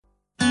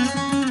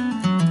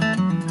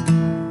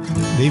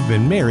They've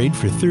been married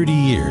for 30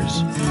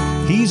 years.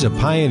 He's a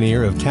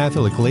pioneer of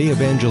Catholic lay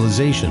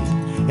evangelization,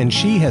 and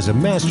she has a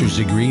master's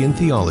degree in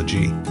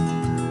theology.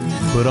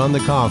 Put on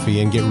the coffee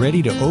and get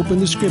ready to open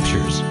the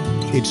scriptures.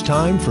 It's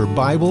time for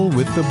Bible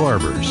with the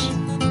Barbers.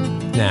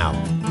 Now,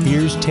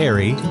 here's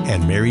Terry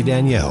and Mary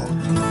Danielle.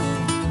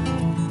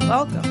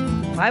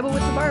 Welcome, Bible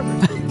with the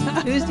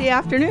Barbers, Tuesday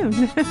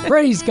afternoon.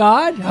 Praise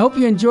God. I hope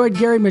you enjoyed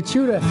Gary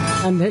Machuda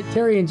on the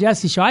Terry and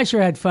Jesse show. I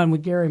sure had fun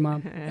with Gary,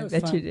 Mom. I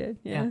bet fun. You did.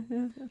 Yeah.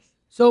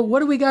 So what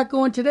do we got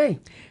going today?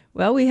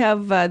 Well, we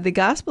have the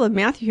Gospel of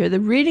Matthew here,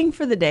 the reading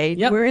for the day.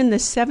 Yep. We're in the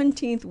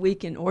 17th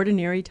week in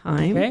Ordinary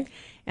Time. Okay.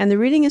 And the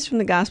reading is from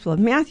the Gospel of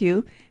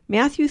Matthew,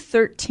 Matthew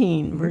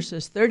 13,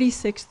 verses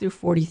 36 through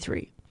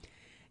 43.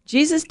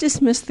 Jesus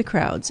dismissed the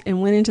crowds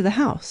and went into the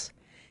house.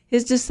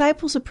 His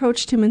disciples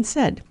approached him and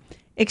said,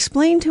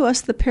 "Explain to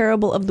us the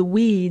parable of the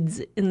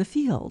weeds in the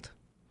field."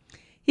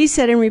 He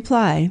said in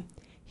reply,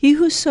 "He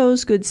who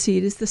sows good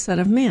seed is the Son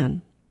of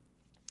Man.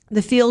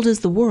 The field is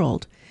the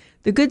world.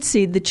 The good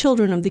seed, the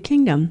children of the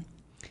kingdom.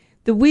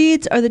 The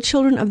weeds are the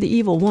children of the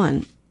evil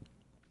one,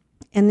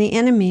 and the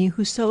enemy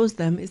who sows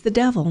them is the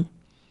devil.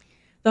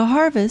 The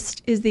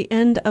harvest is the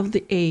end of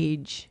the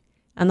age,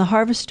 and the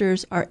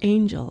harvesters are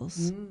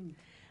angels.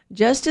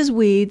 Just as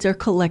weeds are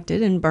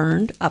collected and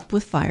burned up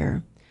with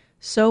fire,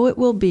 so it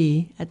will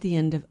be at the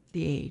end of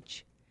the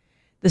age.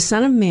 The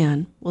Son of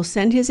Man will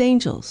send his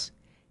angels,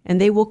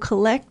 and they will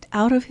collect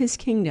out of his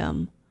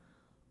kingdom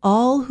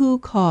all who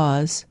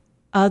cause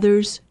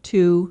others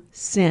to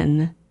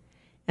sin,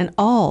 and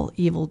all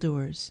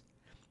evildoers.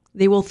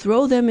 They will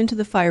throw them into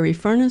the fiery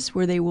furnace,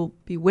 where they will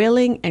be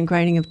wailing and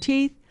grinding of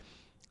teeth.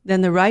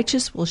 Then the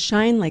righteous will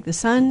shine like the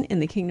sun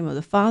in the kingdom of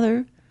the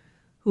Father.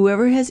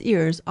 Whoever has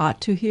ears ought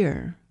to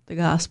hear the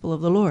gospel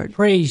of the Lord."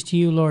 Praise to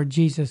you, Lord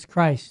Jesus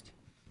Christ.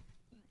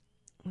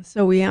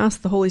 So we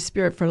ask the Holy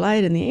Spirit for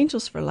light and the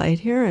angels for light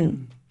here,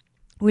 and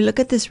we look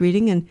at this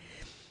reading, and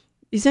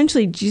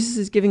essentially Jesus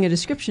is giving a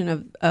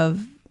description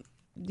of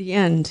the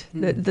end,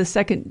 the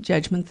second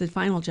judgment, the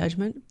final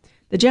judgment,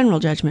 the general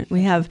judgment.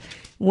 We have,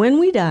 when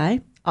we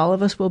die, all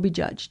of us will be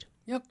judged.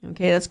 Yep.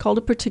 Okay, that's called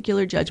a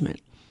particular judgment.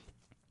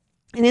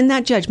 And in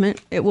that judgment,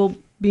 it will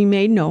be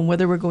made known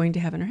whether we're going to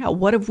heaven or hell.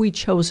 What have we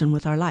chosen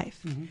with our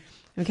life?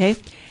 Okay,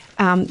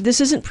 this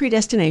isn't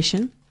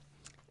predestination.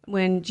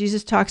 When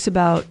Jesus talks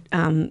about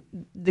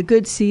the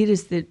good seed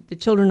is the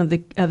children of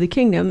the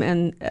kingdom,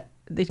 and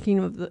the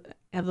kingdom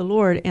of the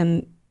Lord,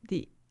 and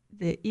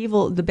the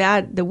evil, the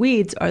bad, the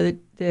weeds are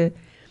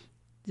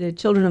the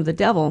children of the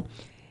devil.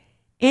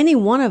 Any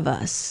one of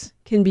us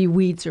can be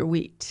weeds or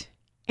wheat.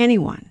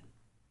 Anyone.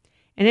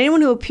 And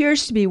anyone who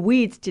appears to be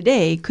weeds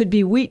today could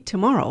be wheat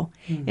tomorrow.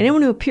 And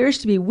anyone who appears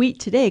to be wheat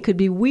today could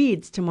be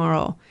weeds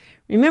tomorrow.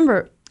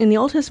 Remember, in the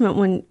Old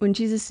Testament, when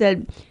Jesus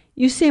said,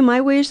 "You say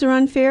my ways are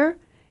unfair,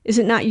 is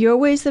it not your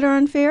ways that are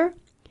unfair?"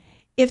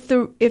 If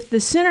the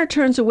sinner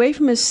turns away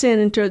from his sin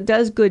and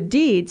does good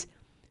deeds,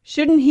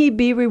 shouldn't he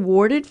be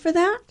rewarded for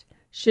that?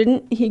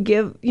 Shouldn't he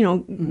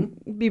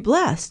be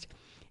blessed?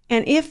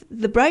 And if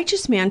the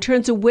righteous man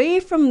turns away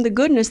from the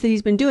goodness that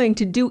he's been doing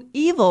to do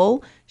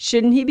evil,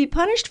 shouldn't he be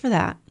punished for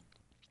that?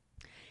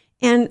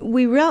 And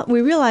we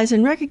realize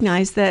and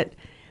recognize that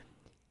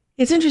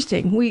it's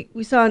interesting.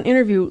 We saw an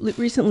interview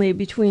recently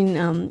between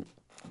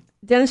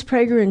Dennis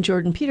Prager and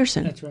Jordan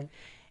Peterson. That's right.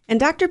 And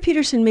Dr.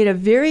 Peterson made a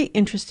very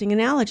interesting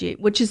analogy,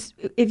 which is,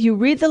 if you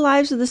read the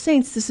lives of the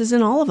saints, this is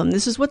in all of them.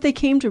 This is what they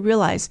came to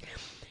realize.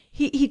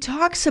 He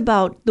talks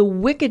about the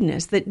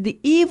wickedness, the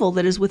evil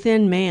that is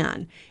within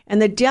man,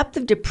 and the depth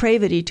of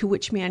depravity to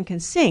which man can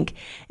sink.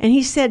 And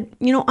he said,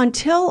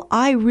 until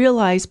I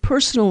realize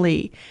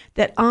personally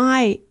that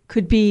I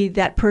could be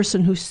that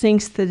person who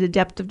sinks to the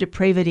depth of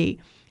depravity,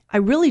 I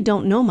really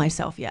don't know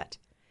myself yet.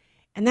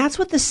 And that's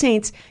what the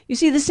saints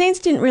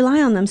didn't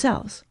rely on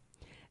themselves.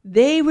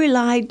 They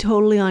relied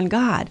totally on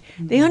God.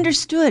 They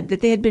understood that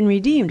they had been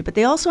redeemed, but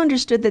they also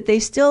understood that they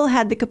still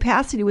had the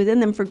capacity within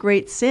them for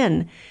great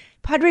sin.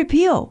 Padre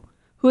Pio,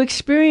 who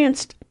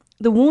experienced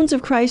the wounds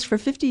of Christ for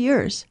 50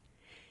 years,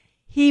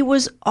 he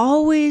was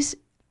always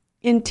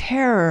in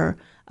terror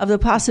of the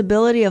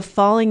possibility of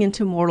falling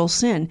into mortal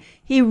sin.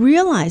 He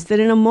realized that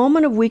in a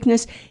moment of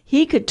weakness,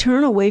 he could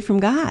turn away from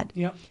God.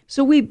 Yep.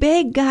 So we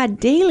beg God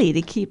daily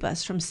to keep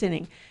us from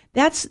sinning.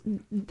 That's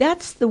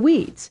the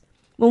weeds.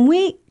 When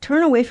we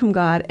turn away from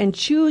God and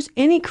choose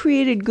any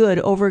created good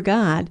over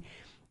God,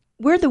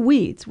 we're the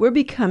weeds. We're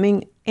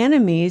becoming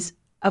enemies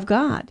of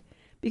God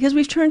because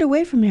we've turned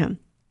away from him.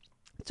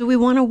 So we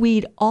want to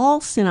weed all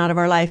sin out of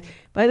our life.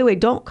 By the way,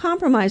 don't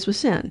compromise with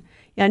sin.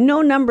 Yeah,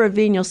 no number of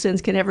venial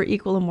sins can ever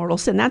equal a mortal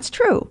sin. That's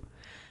true.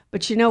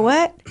 But you know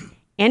what?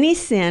 Any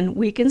sin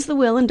weakens the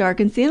will and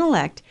darkens the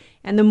intellect.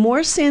 And the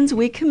more sins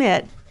we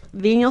commit,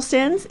 venial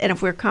sins, and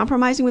if we're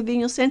compromising with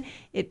venial sin,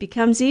 it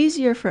becomes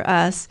easier for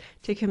us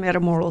to commit a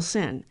mortal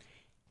sin.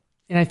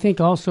 And I think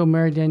also,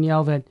 Mary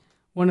Danielle, that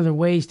one of the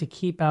ways to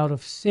keep out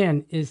of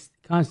sin is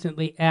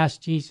constantly ask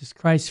Jesus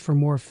Christ for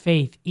more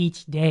faith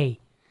each day,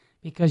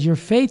 because your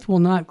faith will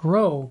not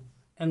grow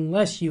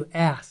unless you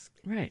ask.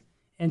 Right.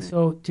 And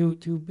so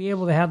to be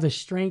able to have the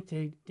strength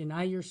to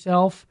deny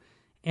yourself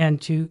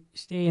and to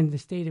stay in the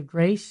state of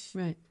grace,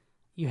 Right.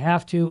 you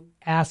have to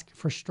ask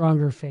for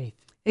stronger faith.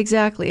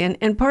 Exactly.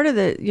 And part of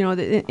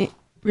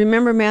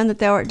remember, man, that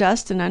thou art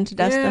dust, and unto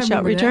dust Yeah, thou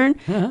shalt remember return.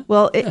 that. Uh-huh.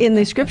 Well, in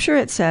the scripture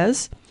it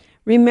says,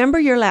 remember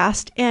your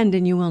last end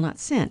and you will not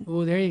sin.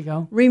 Oh, there you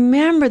go.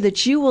 Remember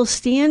that you will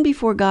stand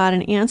before God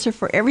and answer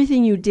for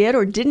everything you did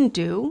or didn't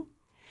do.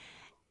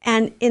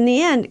 And in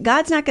the end,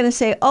 God's not going to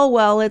say, oh,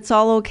 well, it's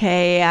all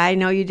okay. I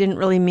know you didn't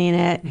really mean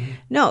it. Mm-hmm.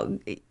 No,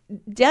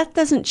 death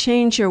doesn't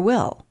change your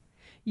will.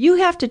 You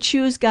have to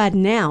choose God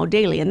now,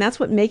 daily. And that's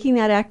what making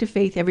that act of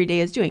faith every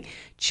day is doing.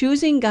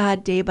 Choosing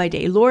God day by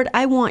day. Lord,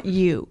 I want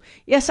you.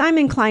 Yes, I'm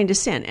inclined to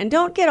sin. And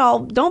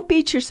don't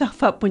beat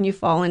yourself up when you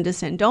fall into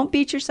sin. Don't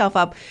beat yourself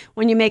up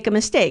when you make a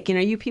mistake.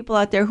 You people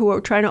out there who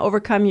are trying to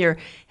overcome your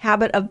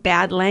habit of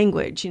bad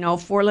language,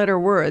 4-letter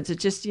words.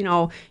 It's just,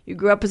 you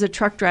grew up as a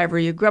truck driver,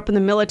 you grew up in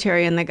the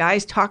military, and the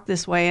guys talk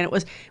this way. And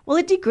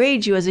it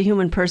degrades you as a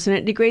human person.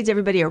 It degrades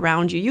everybody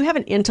around you. You have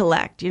an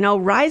intellect,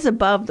 rise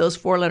above those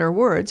 4-letter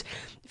words.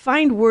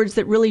 Find words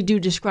that really do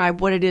describe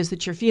what it is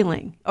that you're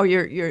feeling or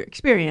you're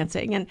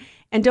experiencing,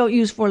 and don't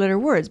use 4-letter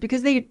words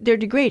because they're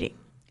degrading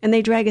and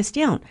they drag us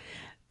down.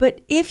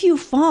 But if you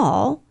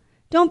fall,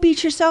 don't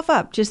beat yourself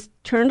up. Just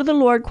turn to the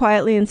Lord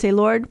quietly and say,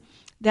 Lord,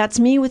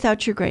 that's me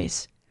without your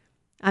grace.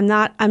 I'm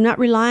not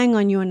relying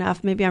on you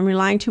enough. Maybe I'm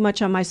relying too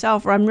much on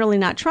myself, or I'm really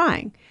not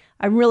trying.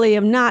 I really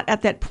am not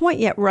at that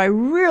point yet where I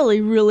really,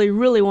 really,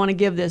 really want to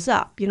give this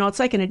up. It's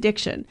like an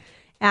addiction.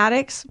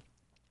 Addicts,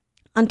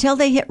 until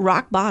they hit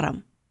rock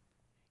bottom,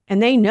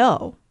 and they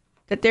know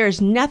that there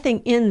is nothing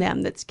in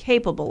them that's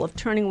capable of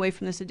turning away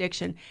from this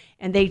addiction,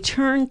 and they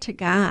turn to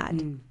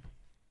God.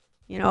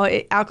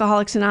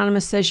 Alcoholics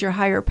Anonymous says your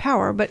higher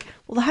power, but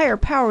the higher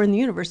power in the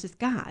universe is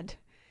God.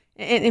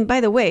 And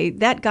by the way,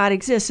 that God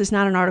exists is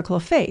not an article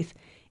of faith.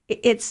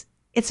 It's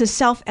a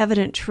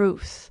self-evident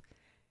truth.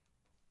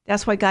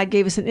 That's why God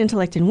gave us an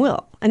intellect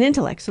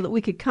so that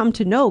we could come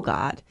to know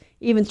God,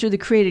 even through the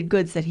created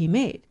goods that he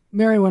made.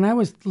 Mary, when I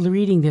was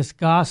reading this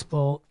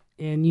gospel,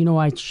 and,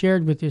 I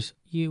shared with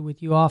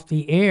you off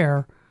the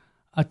air,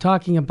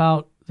 talking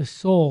about the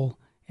soul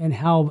and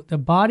how the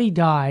body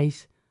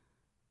dies,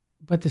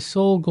 but the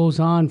soul goes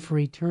on for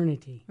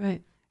eternity.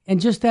 Right.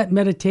 And just that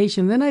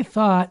meditation. Then I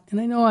thought,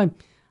 and I know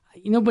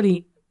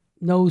nobody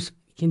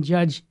can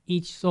judge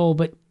each soul,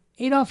 but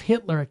Adolf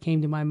Hitler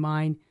came to my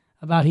mind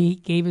about he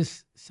gave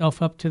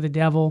himself up to the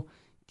devil,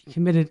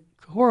 committed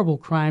horrible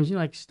crimes,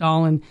 like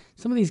Stalin,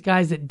 some of these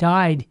guys that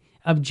died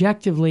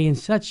objectively in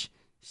such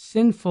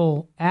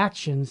sinful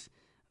actions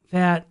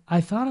that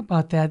I thought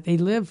about that. They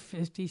live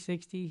 50,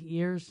 60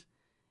 years,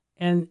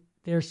 and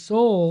their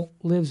soul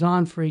lives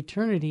on for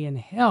eternity in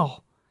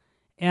hell.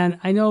 And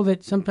I know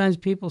that sometimes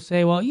people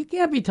say, well, you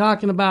can't be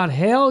talking about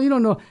hell. You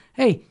don't know.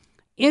 Hey,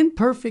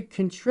 imperfect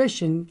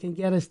contrition can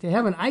get us to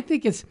heaven. I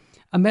think it's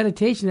a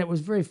meditation that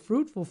was very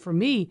fruitful for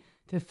me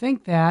to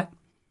think that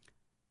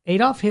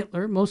Adolf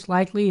Hitler, most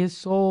likely his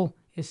soul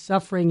is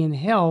suffering in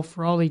hell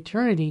for all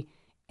eternity.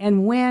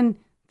 And when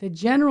the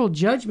general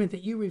judgment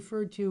that you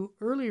referred to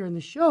earlier in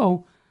the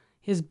show,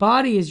 his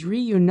body is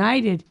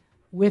reunited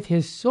with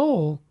his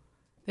soul,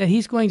 that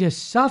he's going to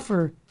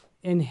suffer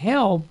in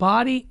hell,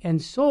 body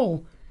and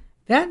soul.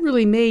 That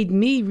really made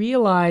me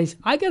realize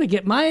I got to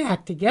get my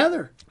act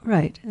together.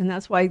 Right. And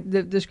that's why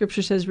the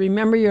scripture says,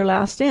 remember your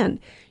last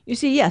end. You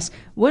see, yes,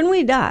 when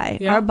we die,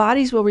 our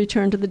bodies will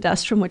return to the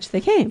dust from which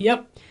they came.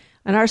 Yep.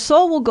 And our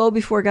soul will go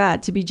before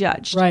God to be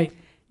judged. Right.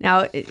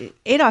 Now,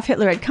 Adolf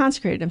Hitler had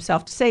consecrated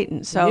himself to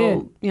Satan,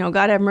 so,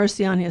 God have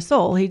mercy on his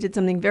soul. He did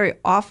something very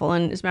awful,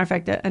 and as a matter of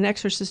fact, an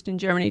exorcist in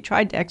Germany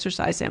tried to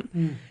exorcise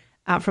him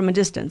from a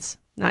distance.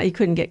 Now, he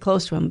couldn't get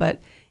close to him,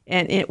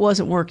 and it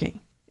wasn't working.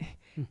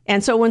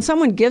 And so when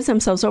someone gives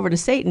themselves over to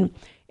Satan,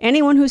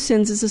 anyone who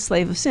sins is a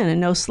slave of sin,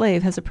 and no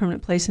slave has a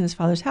permanent place in his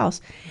Father's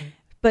house.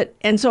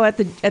 And so at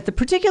the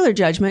particular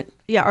judgment,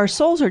 our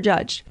souls are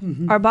judged.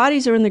 Mm-hmm. Our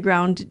bodies are in the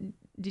ground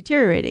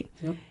deteriorating.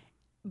 Yep.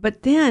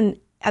 But then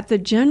at the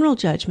general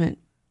judgment,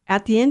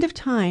 at the end of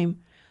time,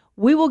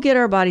 we will get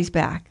our bodies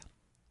back.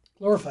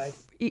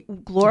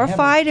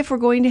 Glorified if we're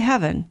going to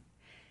heaven.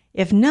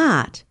 If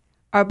not,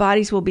 our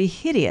bodies will be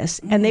hideous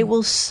and they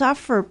will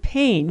suffer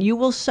pain. You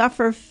will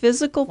suffer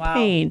physical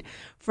pain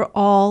for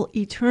all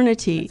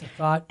eternity. That's a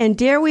thought. And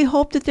dare we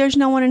hope that there's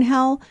no one in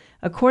hell?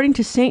 According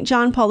to St.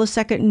 John Paul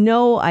II,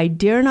 no, I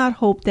dare not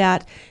hope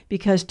that,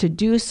 because to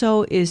do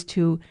so is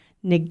to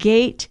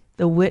negate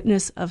the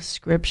witness of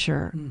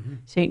Scripture. Mm-hmm.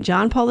 St.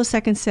 John Paul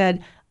II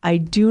said, I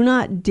do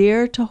not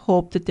dare to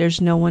hope that there's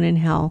no one in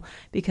hell,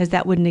 because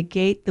that would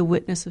negate the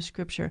witness of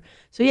Scripture.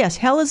 So yes,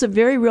 hell is a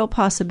very real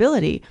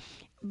possibility.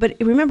 But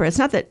remember, it's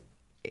not that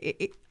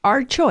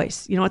our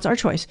choice, it's our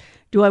choice.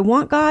 Do I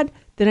want God?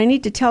 Then I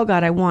need to tell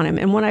God I want him.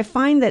 And when I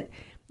find that,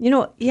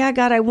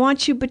 God, I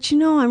want you, but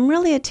I'm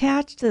really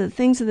attached to the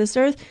things of this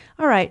earth.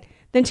 All right,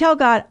 then tell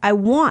God I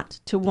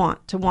want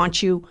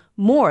you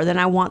more than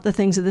I want the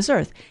things of this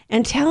earth.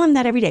 And tell him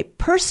that every day.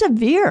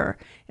 Persevere.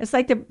 It's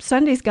like the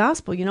Sunday's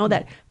gospel,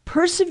 that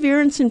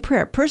Perseverance in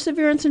prayer,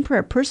 perseverance in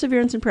prayer,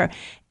 perseverance in prayer.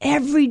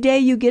 Every day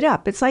you get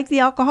up. It's like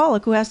the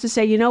alcoholic who has to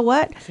say, you know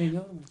what?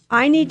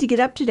 I need to get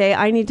up today.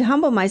 I need to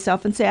humble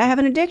myself and say, I have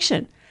an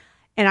addiction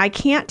and I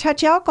can't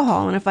touch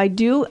alcohol. And if I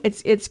do,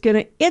 it's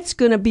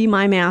gonna be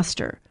my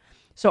master.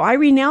 So I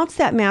renounce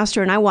that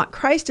master and I want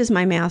Christ as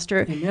my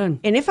master. Amen.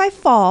 And if I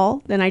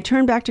fall, then I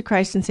turn back to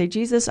Christ and say,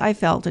 Jesus, I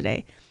fell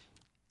today.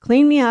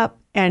 Clean me up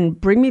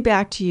and bring me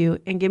back to you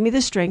and give me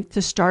the strength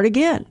to start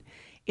again.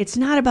 It's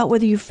not about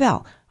whether you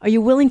fell. Are you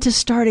willing to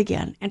start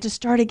again and to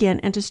start again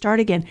and to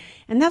start again?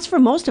 And that's for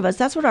most of us.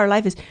 That's what our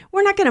life is.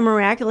 We're not going to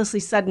miraculously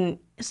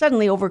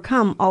suddenly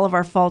overcome all of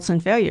our faults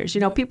and failures.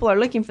 People are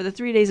looking for the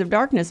 3 days of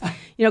darkness.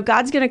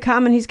 God's going to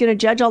come and he's going to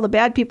judge all the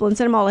bad people and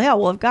send them all to hell.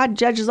 Well, if God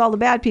judges all the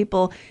bad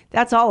people,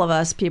 that's all of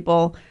us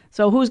people.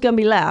 So who's going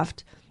to be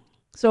left?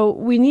 So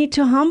we need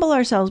to humble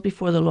ourselves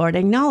before the Lord,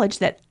 acknowledge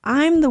that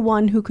I'm the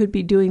one who could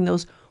be doing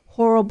those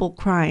horrible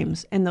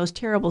crimes and those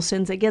terrible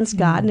sins against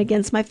God and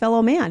against my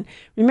fellow man.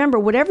 Remember,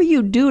 whatever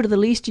you do to the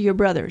least of your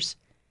brothers,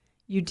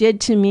 you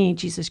did to me,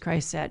 Jesus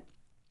Christ said.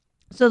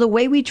 So the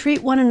way we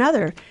treat one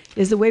another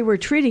is the way we're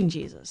treating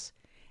Jesus.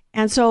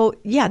 And so,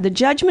 the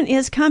judgment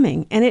is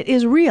coming and it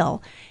is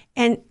real.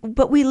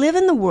 But we live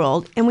in the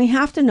world and we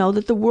have to know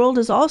that the world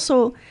is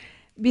also,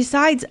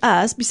 besides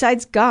us,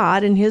 besides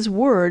God and his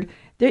word,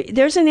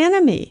 there's an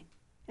enemy.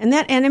 And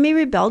that enemy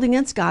rebelled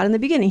against God in the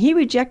beginning. He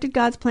rejected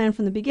God's plan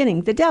from the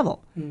beginning, the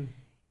devil.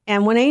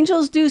 And when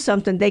angels do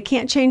something, they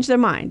can't change their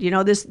mind.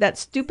 That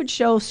stupid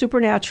show,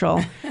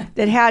 Supernatural,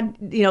 that had,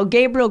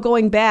 Gabriel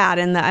going bad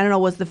in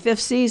was the 5th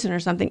season or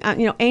something.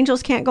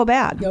 Angels can't go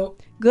bad.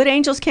 Nope. Good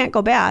angels can't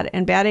go bad,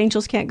 and bad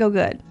angels can't go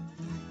good.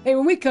 Hey,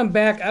 when we come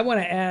back, I want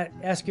to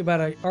ask you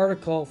about an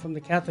article from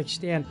the Catholic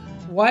Stand,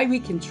 Why We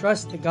Can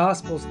Trust the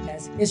Gospels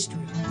as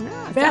History.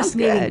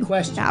 Fascinating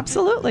question.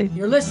 Absolutely.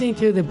 You're listening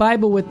to The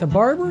Bible with the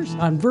Barbers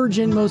on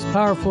Virgin Most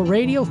Powerful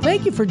Radio.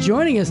 Thank you for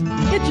joining us.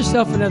 Get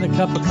yourself another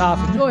cup of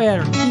coffee. Go ahead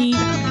or tea.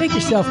 Make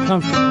yourself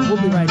comfortable.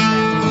 We'll be right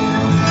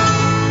back.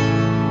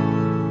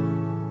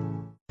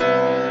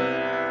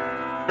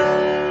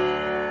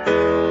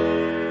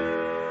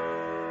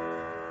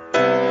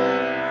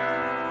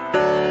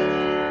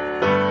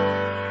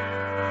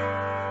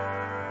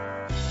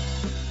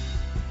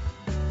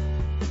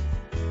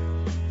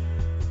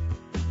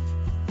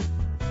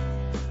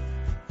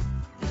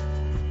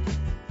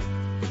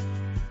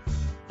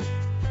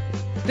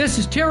 This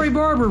is Terry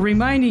Barber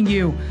reminding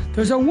you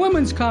there's a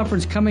women's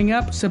conference coming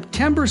up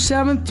September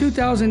 7th,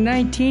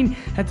 2019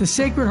 at the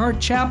Sacred Heart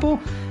Chapel.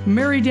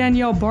 Mary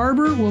Danielle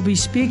Barber will be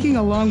speaking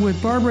along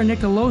with Barbara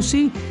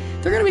Nicolosi.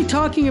 They're going to be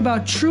talking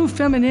about true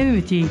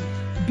femininity,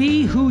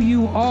 be who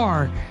you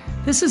are.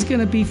 This is going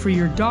to be for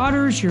your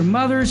daughters, your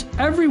mothers.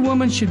 Every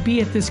woman should be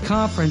at this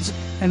conference.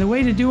 And the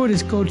way to do it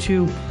is go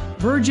to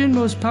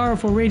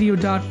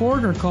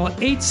virginmostpowerfulradio.org or call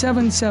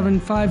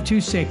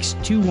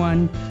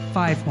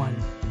 877-526-2151.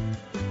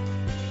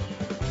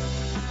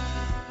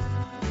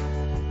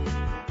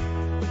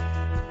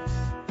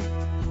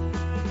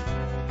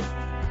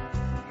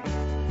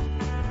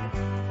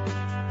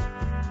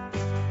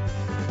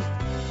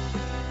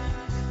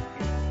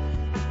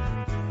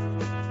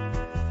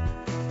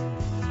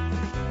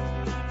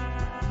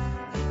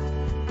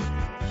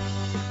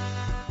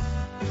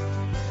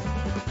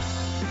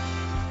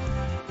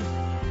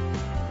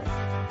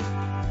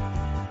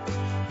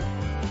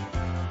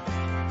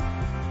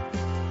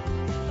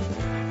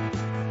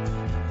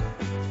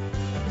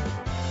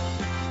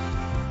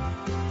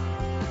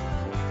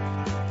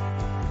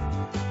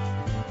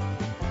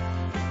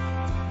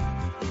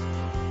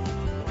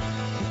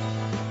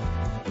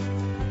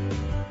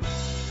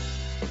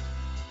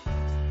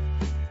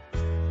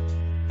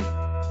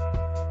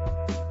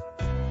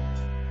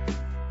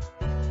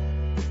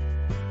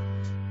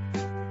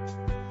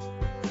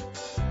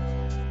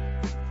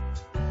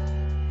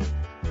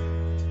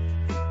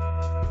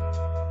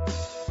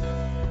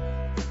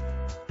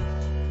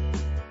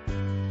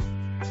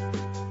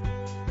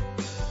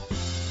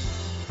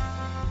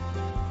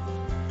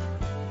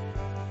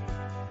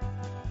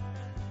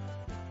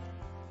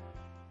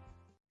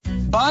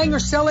 Buying or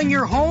selling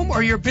your home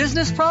or your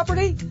business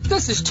property?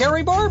 This is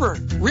Terry Barber.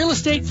 Real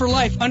Estate for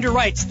Life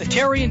underwrites the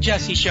Terry and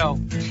Jesse Show.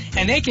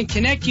 And they can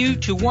connect you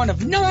to one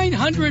of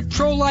 900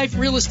 pro-life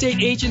real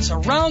estate agents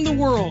around the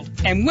world.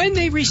 And when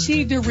they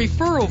receive their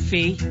referral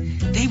fee,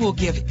 they will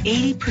give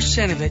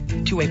 80% of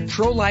it to a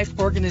pro-life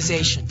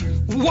organization.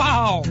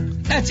 Wow!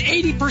 That's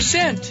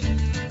 80%!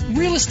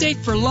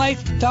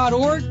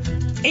 realestateforlife.org,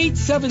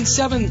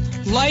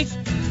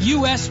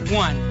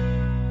 877-LIFE-US1.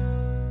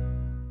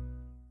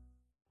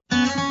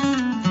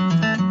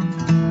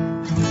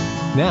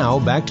 Now,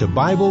 back to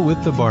Bible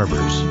with the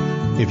Barbers.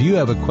 If you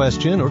have a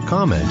question or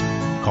comment,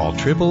 call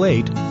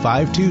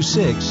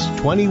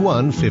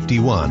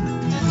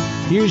 888-526-2151.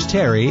 Here's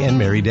Terry and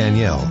Mary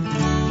Danielle.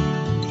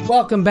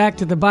 Welcome back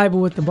to the Bible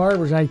with the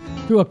Barbers. I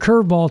threw a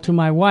curveball to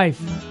my wife.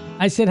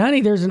 I said,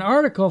 honey, there's an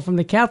article from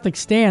the Catholic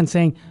Stand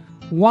saying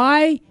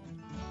why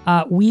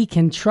we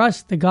can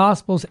trust the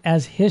Gospels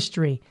as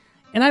history.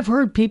 And I've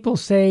heard people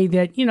say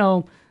that,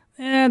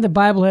 the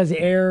Bible has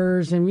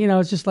errors, and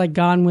it's just like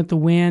Gone with the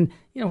Wind.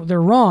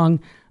 They're wrong.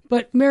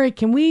 But Mary,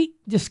 can we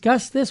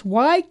discuss this?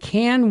 Why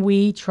can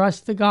we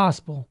trust the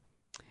gospel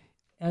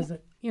as a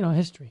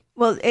history?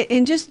 Well,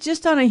 and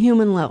just on a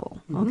human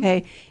level,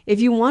 okay? If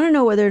you want to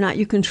know whether or not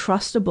you can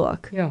trust a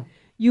book,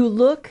 you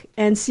look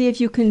and see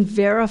if you can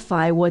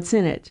verify what's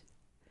in it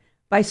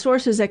by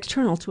sources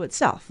external to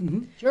itself.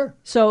 Sure.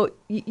 So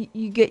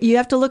you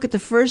have to look at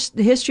the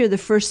history of the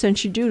first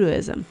century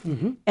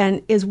Judaism,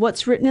 and is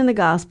what's written in the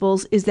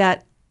Gospels, is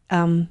that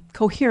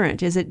coherent?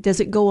 Does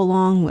it go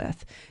along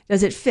with?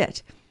 Does it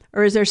fit?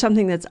 Or is there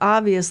something that's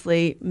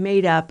obviously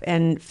made up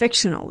and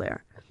fictional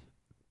there?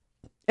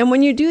 And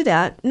when you do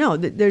that, no,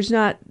 there's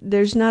not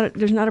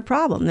a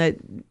problem. That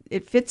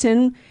it fits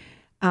in.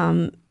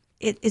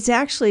 It's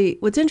actually,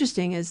 what's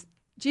interesting is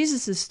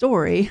Jesus'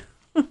 story.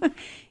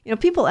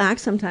 People act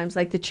sometimes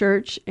like the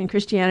church and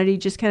Christianity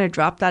just kind of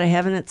dropped out of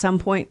heaven at some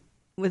point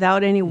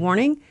without any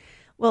warning.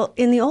 Well,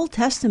 in the Old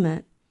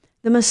Testament,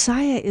 the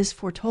Messiah is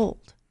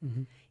foretold.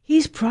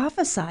 He's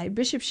prophesied.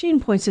 Bishop Sheen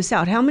points this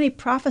out, how many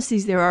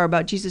prophecies there are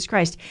about Jesus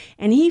Christ,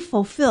 and he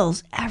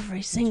fulfills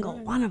every single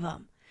one of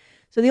them.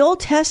 So the Old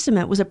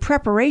Testament was a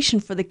preparation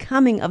for the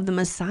coming of the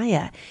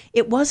Messiah.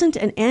 It wasn't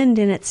an end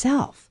in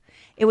itself.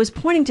 It was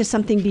pointing to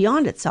something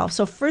beyond itself.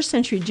 So first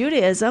century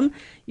Judaism,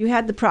 you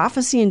had the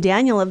prophecy in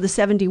Daniel of the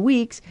 70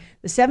 weeks.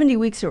 The 70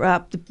 weeks are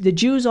up. The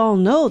Jews all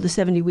know the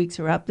 70 weeks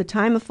are up. The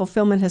time of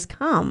fulfillment has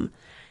come.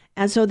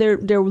 And so they're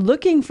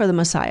looking for the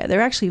Messiah.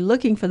 They're actually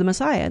looking for the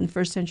Messiah in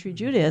first century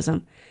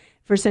Judaism,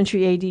 first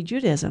century AD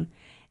Judaism.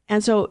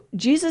 And so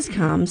Jesus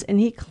comes and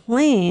he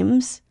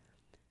claims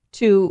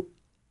to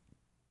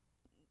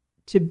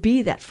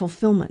be that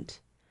fulfillment.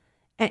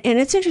 And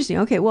it's interesting.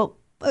 Okay, well,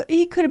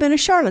 he could have been a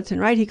charlatan,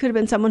 right? He could have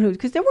been someone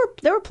because there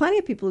were plenty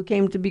of people who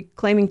came to be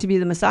claiming to be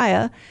the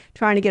Messiah,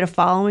 trying to get a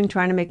following,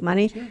 trying to make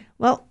money. Sure.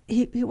 Well,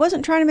 he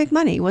wasn't trying to make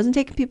money. He wasn't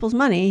taking people's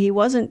money. He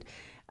wasn't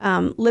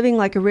living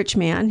like a rich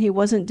man. He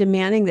wasn't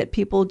demanding that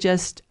people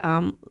just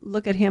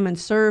look at him and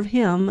serve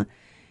him.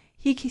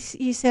 He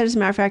said, as a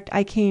matter of fact,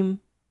 I came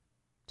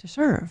to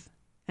serve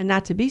and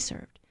not to be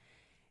served.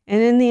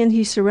 And in the end,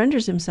 he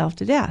surrenders himself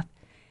to death.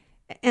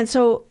 And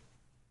so,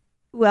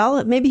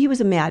 well, maybe he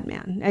was a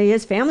madman.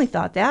 His family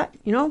thought that,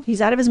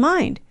 he's out of his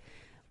mind.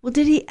 Well,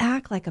 did he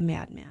act like a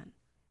madman?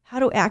 How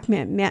do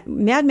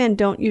madmen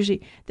don't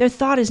usually, their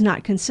thought is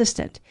not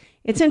consistent.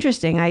 It's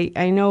interesting.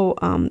 I know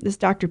this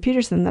Dr.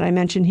 Peterson that I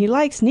mentioned, he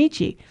likes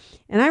Nietzsche.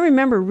 And I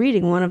remember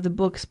reading one of the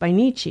books by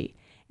Nietzsche.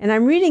 And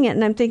I'm reading it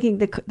and I'm thinking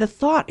the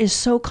thought is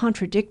so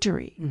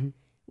contradictory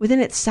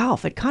within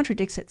itself. It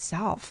contradicts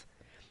itself.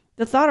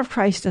 The thought of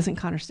Christ doesn't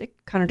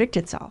contradict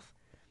itself.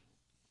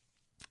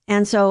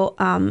 And so,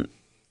 and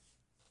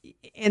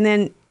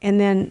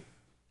then,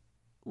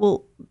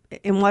 well,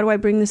 and why do I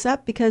bring this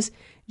up? Because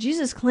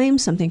Jesus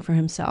claimed something for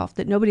himself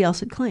that nobody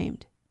else had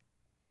claimed.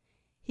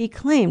 He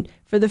claimed,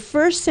 for the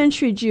first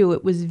century Jew,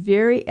 it was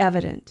very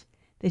evident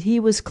that he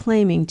was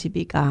claiming to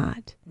be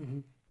God,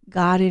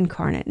 God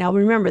incarnate. Now,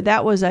 remember,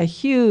 that was a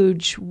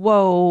huge,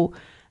 whoa.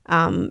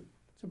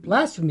 It's a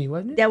blasphemy,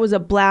 wasn't it? That was a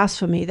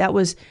blasphemy. That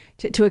was,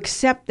 to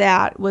accept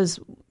that was,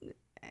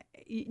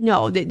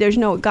 no, there's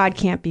no, God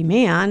can't be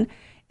man,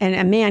 and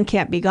a man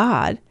can't be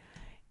God,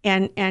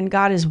 and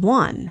God is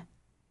one.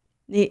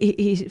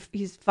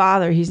 He's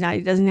Father. He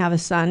doesn't have a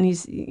son.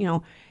 He's,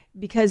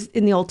 because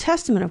in the Old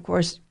Testament, of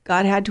course,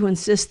 God had to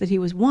insist that he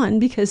was one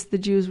because the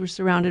Jews were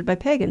surrounded by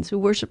pagans who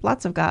worshiped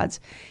lots of gods.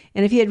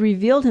 And if he had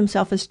revealed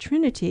himself as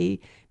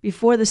Trinity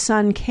before the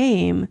Son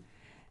came,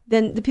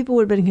 then the people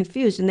would have been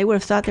confused and they would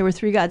have thought there were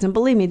three gods. And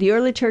believe me, the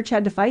early church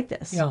had to fight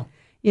this. Yeah.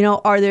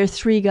 Are there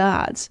three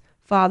gods?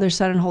 Father,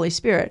 Son, and Holy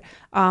Spirit.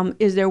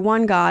 Is there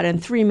one God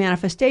and three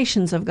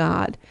manifestations of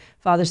God?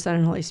 Father, Son,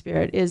 and Holy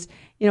Spirit. Is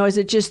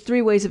it just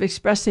three ways of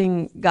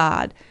expressing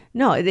God?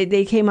 No,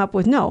 they came up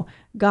with no.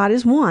 God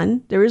is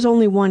one. There is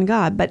only one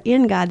God, but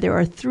in God there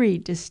are three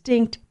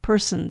distinct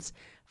persons,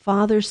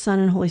 Father, Son,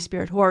 and Holy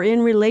Spirit, who are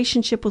in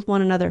relationship with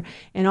one another.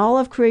 And all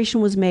of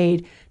creation was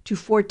made to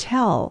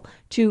foretell,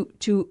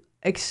 to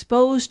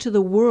expose to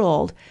the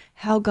world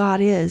how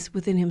God is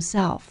within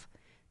himself.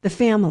 The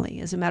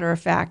family, as a matter of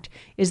fact,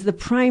 is the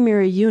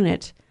primary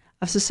unit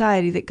of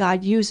society that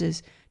God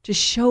uses to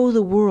show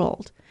the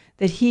world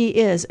that he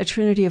is a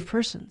trinity of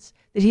persons,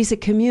 that he's a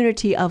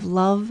community of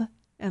love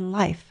and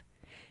life.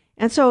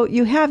 And so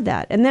you have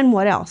that. And then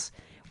what else?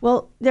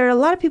 Well, there are a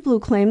lot of people who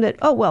claim that,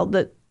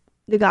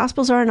 the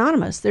Gospels are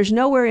anonymous. There's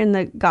nowhere in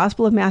the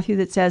Gospel of Matthew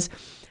that says,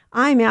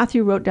 I,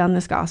 Matthew, wrote down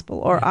this Gospel,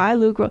 or I,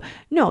 Luke, wrote.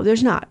 No,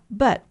 there's not.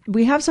 But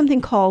we have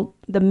something called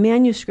the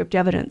manuscript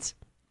evidence.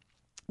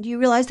 Do you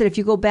realize that if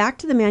you go back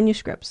to the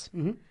manuscripts,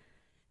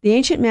 the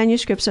ancient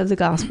manuscripts of the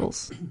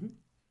Gospels,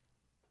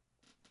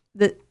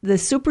 the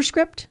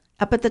superscript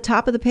up at the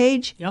top of the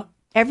page,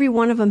 every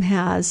one of them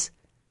has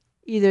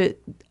either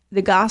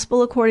the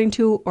Gospel according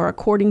to or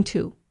according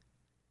to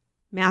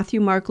Matthew,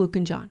 Mark, Luke,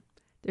 and John.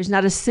 There's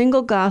not a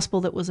single gospel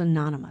that was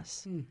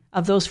anonymous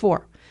of those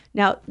four.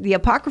 Now, the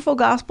apocryphal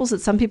gospels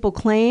that some people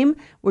claim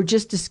were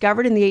just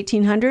discovered in the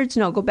 1800s,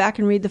 no, go back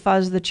and read the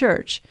Fathers of the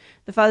Church.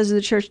 The Fathers of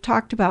the Church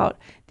talked about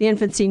the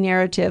infancy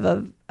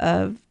narrative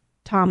of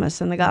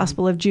Thomas and the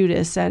Gospel of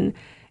Judas and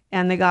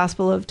the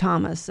Gospel of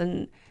Thomas.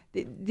 And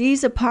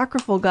these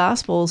apocryphal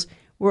gospels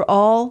were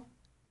all,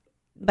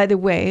 by the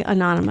way,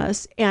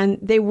 anonymous, and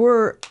they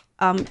were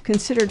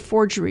considered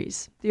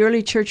forgeries. The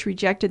early church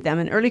rejected them,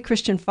 and early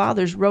Christian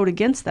fathers wrote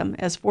against them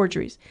as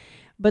forgeries.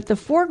 But the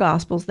four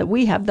gospels that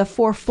we have, the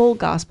fourfold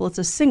gospel, it's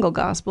a single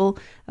gospel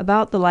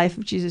about the life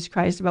of Jesus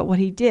Christ, about what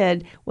he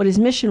did, what his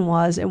mission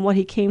was, and what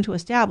he came to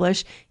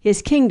establish,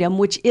 his kingdom,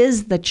 which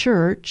is the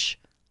church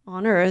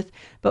on earth,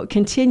 but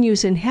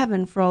continues in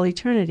heaven for all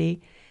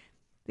eternity.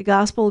 The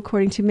gospel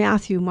according to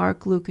Matthew,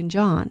 Mark, Luke, and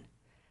John.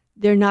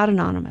 They're not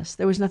anonymous.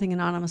 There was nothing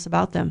anonymous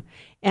about them.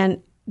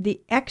 And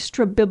the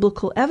extra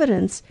biblical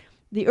evidence,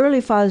 the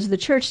early fathers of the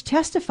church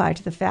testify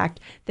to the fact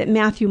that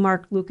Matthew,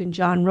 Mark, Luke, and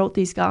John wrote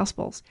these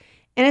gospels.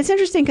 And it's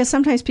interesting because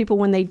sometimes people,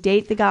 when they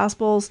date the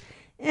gospels,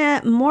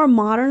 more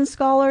modern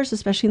scholars,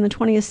 especially in the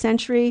 20th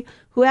century,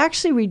 who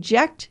actually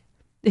reject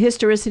the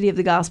historicity of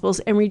the gospels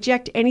and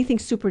reject anything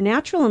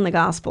supernatural in the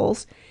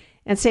gospels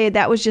and say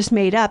that was just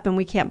made up and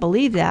we can't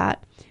believe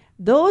that,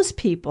 those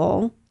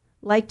people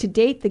like to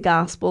date the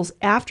gospels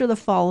after the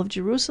fall of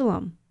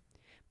Jerusalem.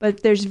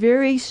 But there's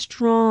very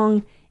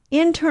strong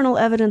internal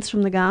evidence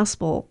from the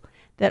gospel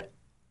that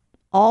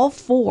all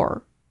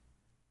four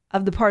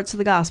of the parts of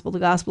the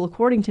gospel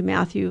according to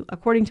Matthew,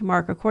 according to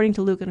Mark, according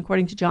to Luke, and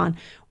according to John,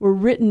 were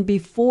written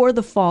before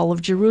the fall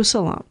of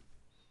Jerusalem.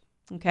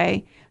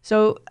 Okay?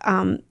 So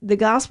the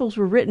gospels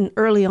were written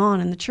early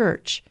on in the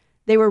church.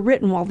 They were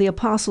written while the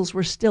apostles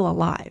were still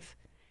alive.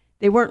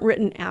 They weren't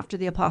written after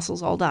the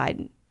apostles all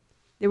died.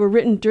 They were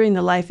written during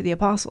the life of the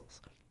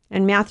apostles.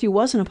 And Matthew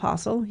was an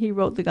apostle. He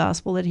wrote the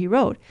gospel that he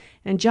wrote.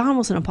 And John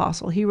was an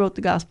apostle. He wrote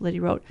the gospel that he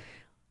wrote.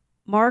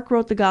 Mark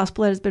wrote the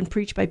gospel that has been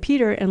preached by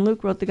Peter, and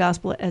Luke wrote the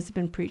gospel that has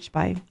been preached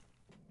by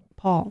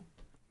Paul.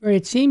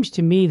 It seems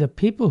to me the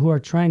people who are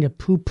trying to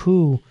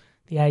poo-poo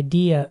the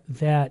idea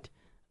that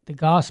the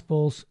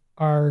gospels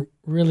are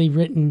really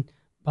written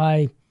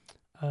by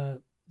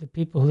the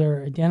people who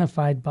they're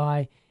identified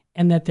by,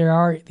 and that there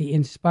are the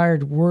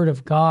inspired word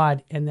of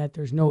God and that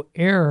there's no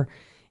error,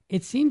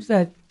 it seems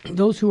that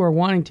those who are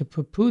wanting to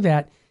poo-poo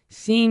that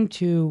seem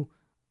to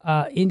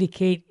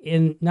indicate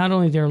in not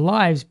only their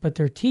lives, but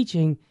their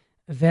teaching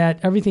that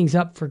everything's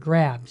up for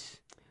grabs.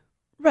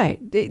 Right.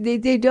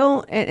 They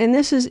don't, and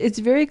it's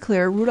very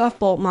clear. Rudolf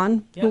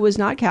Bultmann, who was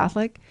not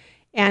Catholic,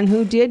 and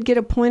who did get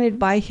appointed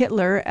by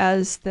Hitler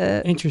as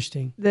the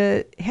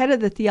head of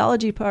the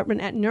theology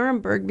department at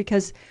Nuremberg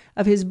because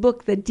of his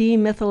book, The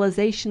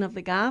Demythalization of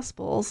the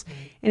Gospels.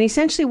 Right. And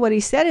essentially what he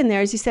said in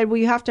there is he said, well,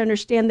 you have to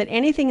understand that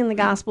anything in the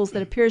Gospels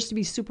that appears to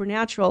be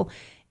supernatural,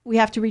 we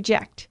have to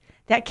reject.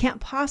 That can't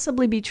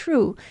possibly be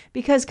true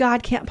because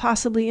God can't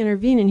possibly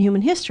intervene in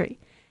human history.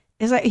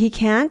 It's like, he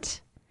can't?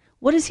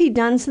 What has he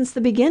done since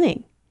the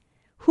beginning?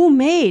 Who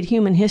made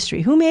human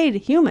history? Who made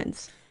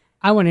humans?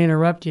 I want to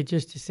interrupt you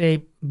just to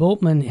say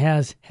Bultmann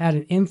has had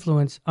an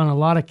influence on a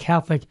lot of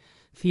Catholic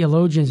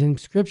theologians and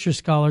scripture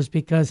scholars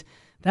because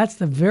that's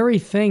the very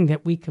thing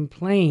that we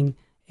complain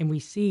and we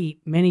see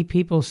many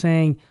people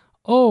saying,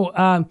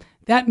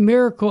 that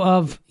miracle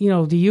of,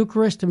 the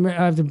Eucharist,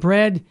 of the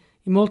bread,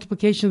 the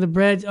multiplication of the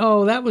bread,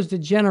 that was the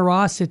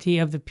generosity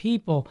of the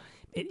people.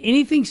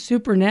 Anything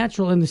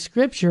supernatural in the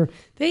scripture,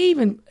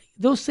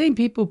 those same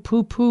people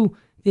poo-poo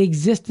the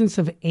existence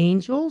of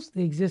angels,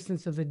 the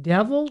existence of the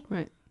devil,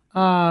 right.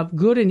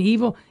 Good and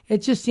evil. It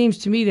just seems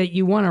to me that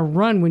you want to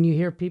run when you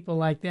hear people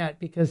like that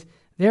because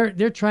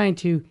they're trying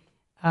to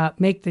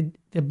make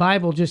the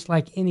Bible just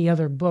like any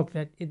other book,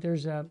 that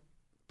there's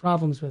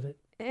problems with it.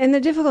 And the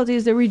difficulty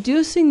is they're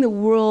reducing the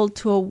world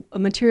to a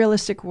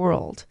materialistic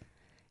world.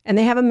 And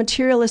they have a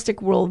materialistic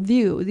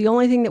worldview. The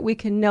only thing that we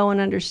can know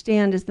and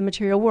understand is the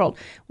material world.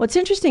 What's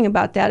interesting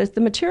about that is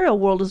the material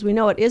world as we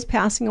know it is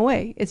passing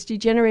away. It's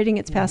degenerating,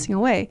 it's passing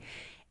away.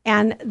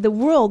 And the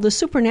world, the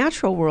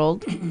supernatural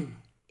world,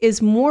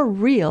 is more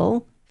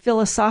real,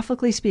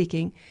 philosophically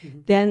speaking,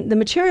 than the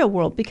material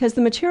world, because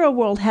the material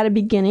world had a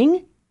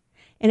beginning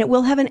and it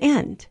will have an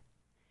end.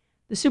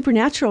 The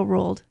supernatural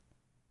world,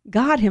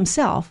 God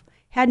himself,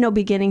 had no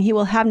beginning, he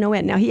will have no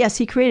end. Now, yes,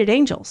 he created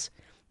angels,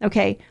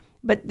 okay,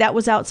 but that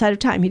was outside of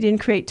time. He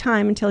didn't create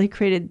time until he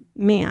created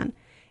man.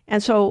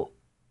 And so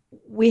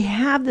we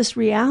have this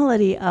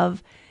reality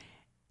of,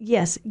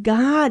 yes,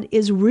 God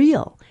is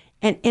real.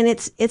 And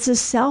it's a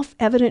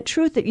self-evident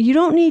truth that you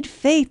don't need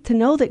faith to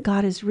know that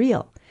God is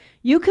real.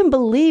 You can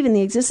believe in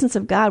the existence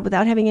of God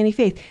without having any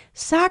faith.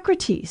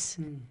 Socrates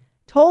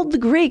told the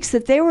Greeks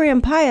that they were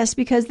impious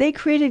because they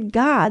created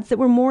gods that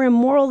were more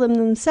immoral than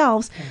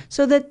themselves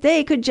so that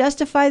they could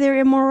justify their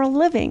immoral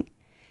living.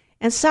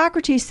 And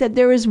Socrates said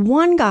there is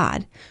one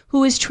God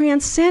who is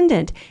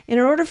transcendent. And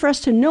in order for us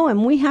to know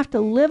him, we have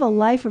to live a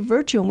life of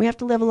virtue and we have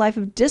to live a life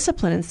of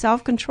discipline and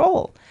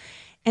self-control.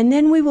 And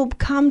then we will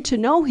come to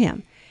know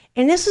him.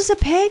 And this is a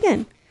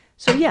pagan.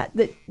 So yeah,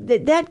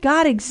 that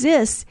God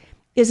exists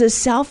is a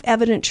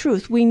self-evident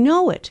truth. We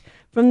know it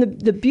from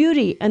the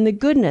beauty and the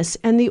goodness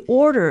and the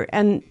order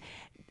and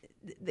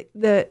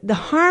the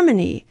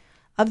harmony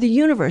of the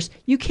universe.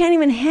 You can't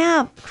even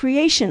have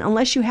creation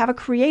unless you have a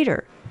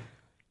creator.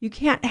 You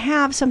can't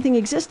have something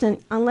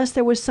existent unless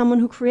there was someone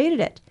who created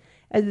it.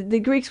 The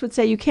Greeks would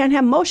say you can't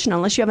have motion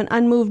unless you have an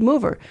unmoved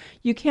mover.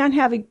 You can't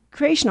have a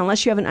creation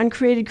unless you have an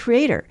uncreated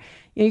creator.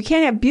 You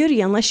can't have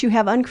beauty unless you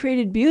have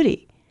uncreated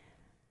beauty.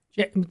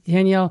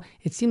 Danielle,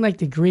 it seemed like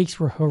the Greeks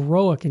were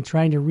heroic in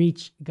trying to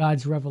reach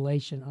God's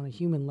revelation on a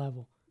human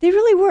level. They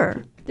really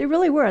were. They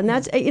really were. And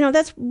that's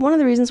one of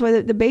the reasons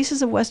why the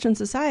basis of Western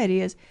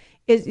society is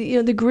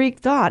the Greek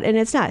thought. And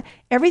it's not.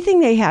 Everything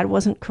they had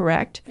wasn't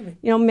correct.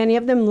 Many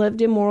of them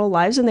lived immoral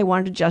lives and they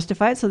wanted to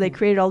justify it. So they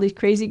created all these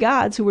crazy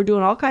gods who were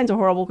doing all kinds of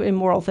horrible,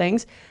 immoral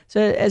things.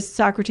 So as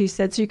Socrates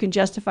said, so you can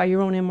justify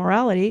your own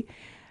immorality.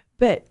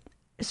 But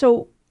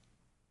so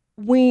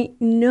we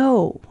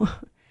know,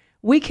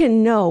 we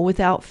can know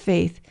without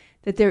faith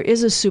that there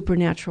is a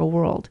supernatural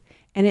world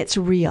and it's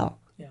real.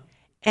 Yeah.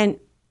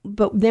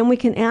 But then we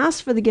can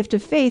ask for the gift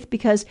of faith,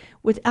 because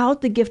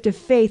without the gift of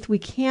faith, we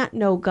can't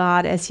know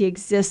God as he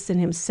exists in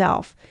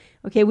himself.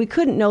 Okay, we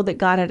couldn't know that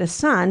God had a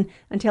son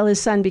until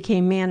his son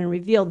became man and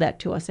revealed that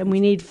to us. And we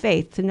need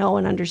faith to know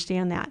and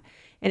understand that.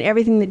 And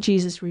everything that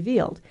Jesus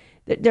revealed.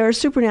 There are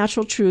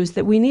supernatural truths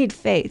that we need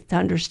faith to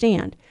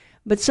understand.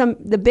 But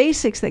the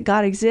basics that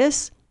God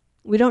exists,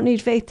 we don't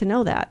need faith to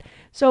know that.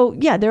 So,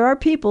 yeah, there are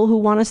people who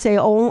want to say,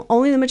 oh,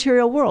 only the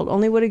material world,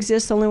 only what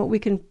exists, only what we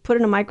can put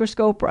in a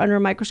microscope or under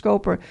a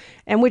microscope,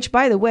 and which,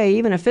 by the way,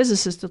 even a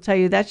physicist will tell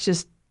you that's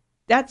just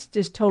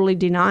totally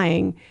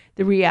denying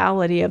the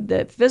reality of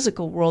the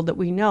physical world that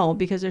we know,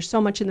 because there's so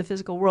much in the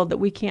physical world that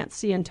we can't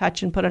see and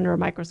touch and put under a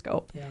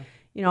microscope. Yeah.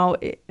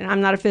 And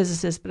I'm not a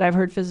physicist, but I've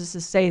heard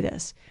physicists say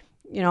this.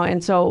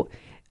 And so,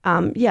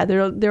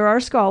 there are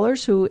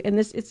scholars who, and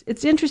this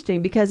it's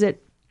interesting because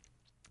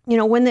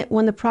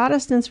when the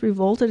Protestants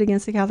revolted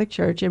against the Catholic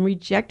Church and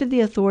rejected the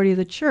authority of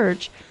the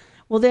Church,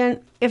 well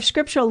then, if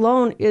Scripture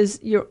alone is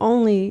your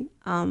only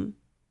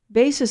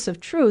basis of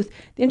truth,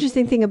 the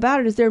interesting thing about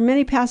it is there are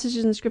many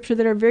passages in Scripture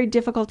that are very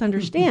difficult to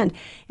understand.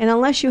 And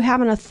unless you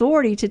have an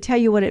authority to tell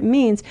you what it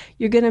means,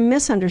 you're going to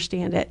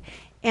misunderstand it.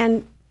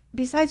 And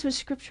besides which,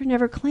 Scripture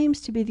never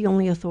claims to be the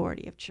only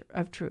authority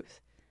of truth.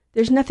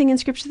 There's nothing in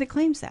Scripture that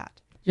claims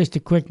that. Just a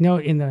quick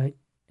note, in the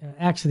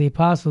Acts of the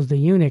Apostles, the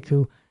eunuch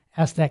who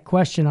asked that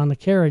question on the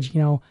carriage,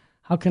 how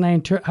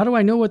do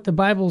I know what the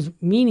Bible's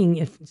meaning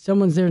if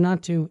someone's there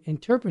not to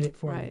interpret it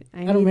for me?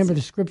 I don't remember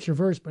the scripture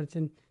verse, but it's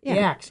in the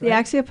Acts, right? The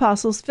Acts of the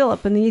Apostles,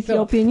 Philip and the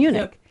Ethiopian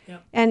eunuch.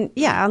 Yep. And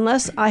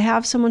unless I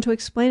have someone to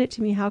explain it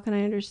to me, how can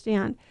I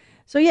understand?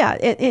 So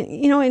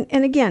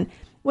and again,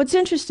 what's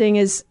interesting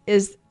is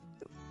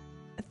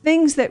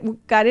things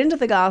that got into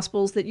the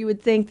Gospels that you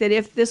would think that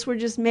if this were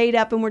just made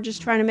up and we're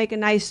just trying to make a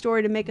nice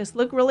story to make us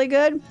look really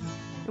good.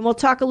 And we'll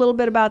talk a little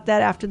bit about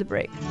that after the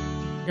break.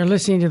 You're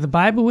listening to The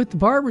Bible with the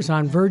Barbers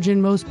on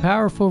Virgin Most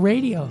Powerful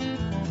Radio.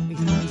 We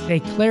say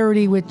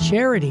clarity with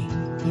charity.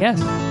 Yes.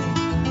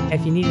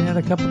 If you need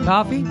another cup of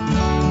coffee,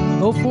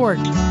 go for it.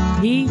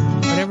 Tea,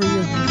 whatever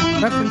your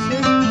preference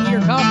is, tea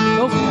or coffee,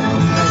 go for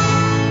it.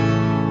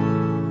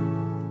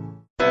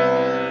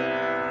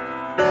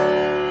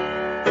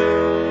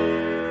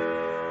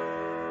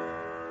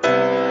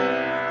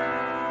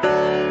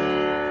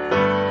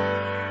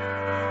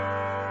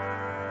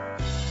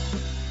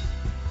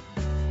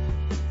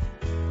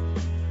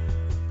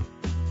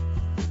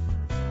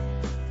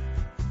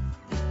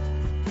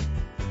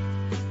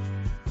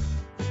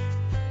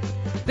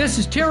 This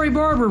is Terry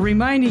Barber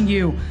reminding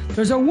you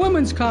there's a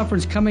women's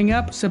conference coming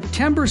up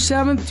September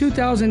 7th,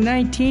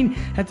 2019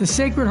 at the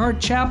Sacred Heart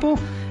Chapel.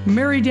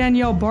 Mary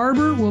Danielle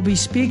Barber will be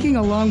speaking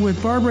along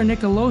with Barbara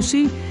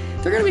Nicolosi.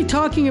 They're going to be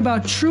talking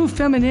about true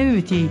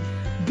femininity,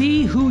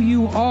 be who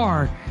you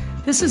are.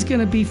 This is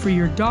going to be for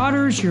your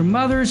daughters, your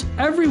mothers.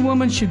 Every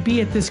woman should be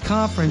at this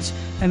conference.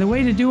 And the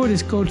way to do it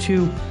is go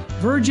to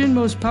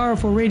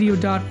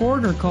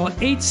virginmostpowerfulradio.org or call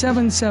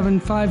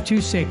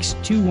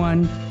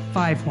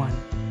 877-526-2151.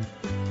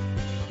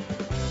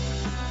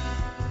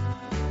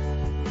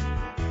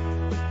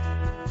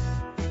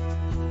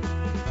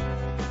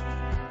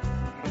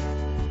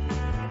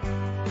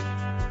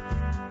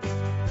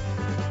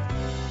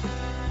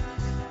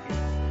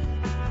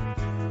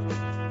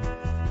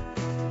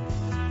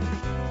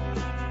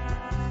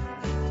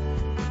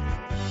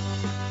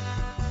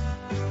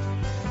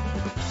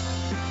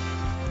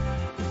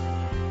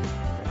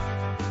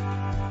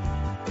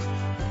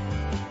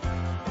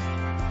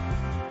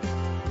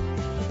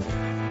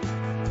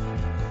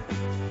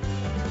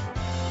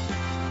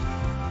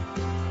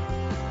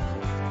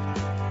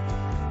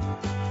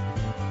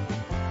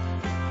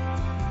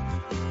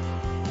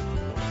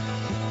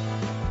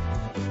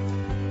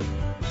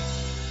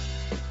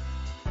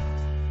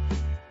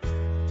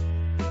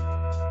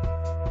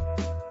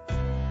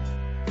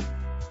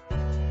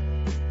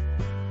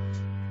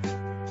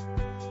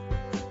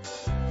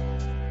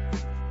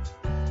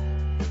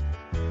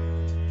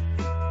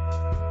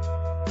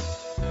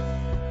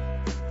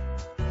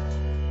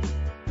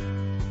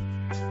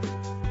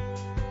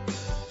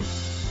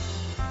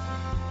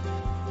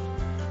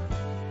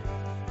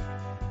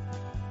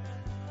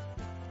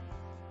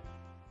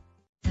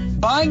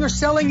 Buying or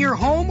selling your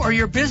home or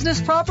your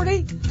business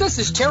property? This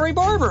is Terry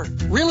Barber.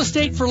 Real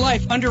Estate for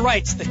Life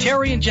underwrites the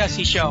Terry and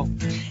Jesse Show.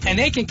 And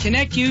they can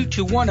connect you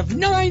to one of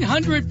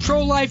 900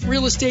 pro-life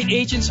real estate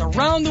agents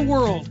around the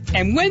world.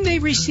 And when they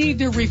receive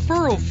their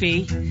referral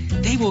fee,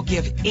 they will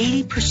give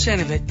 80%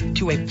 of it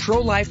to a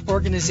pro-life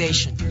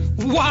organization.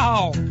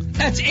 Wow!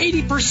 That's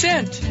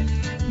 80%!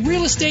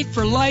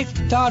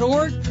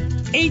 realestateforlife.org,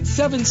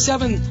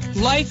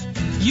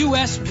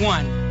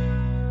 877-LIFE-US1.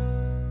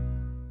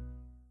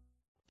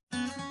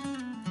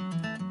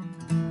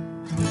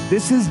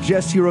 This is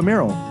Jesse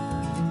Romero.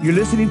 You're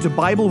listening to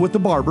Bible with the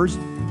Barbers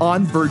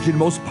on Virgin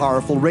Most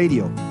Powerful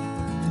Radio.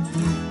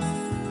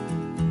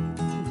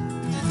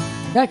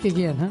 Back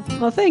again, huh?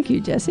 Well, thank you,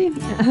 Jesse.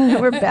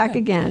 We're back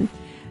again.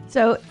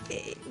 So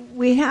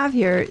we have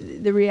here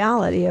the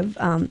reality of,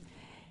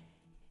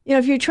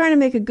 if you're trying to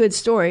make a good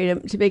story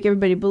to make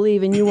everybody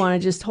believe and you want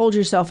to just hold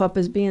yourself up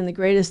as being the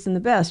greatest and the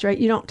best, right?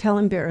 You don't tell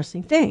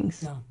embarrassing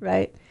things,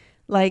 right?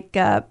 Like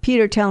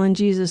Peter telling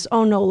Jesus,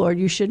 "Oh no, Lord,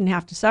 you shouldn't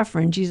have to suffer,"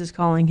 and Jesus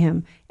calling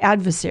him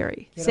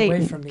adversary,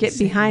 Satan. Get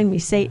behind me,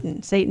 Satan.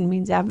 Yeah. Satan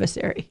means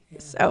adversary. Yeah.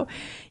 So,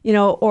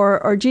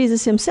 or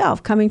Jesus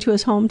himself coming to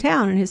his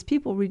hometown and his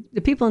people,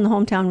 the people in the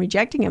hometown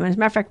rejecting him, and as a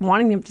matter of fact,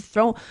 wanting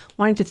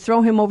to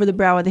throw him over the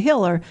brow of the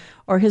hill,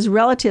 or his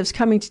relatives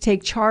coming to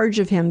take charge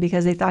of him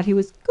because they thought he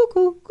was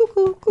cuckoo.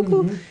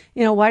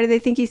 Mm-hmm. Why do they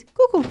think he's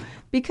cuckoo?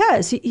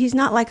 Because he's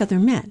not like other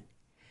men.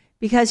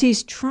 Because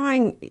he's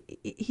trying,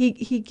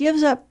 he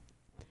gives up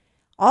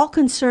all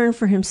concern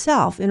for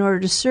himself in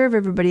order to serve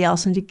everybody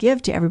else and to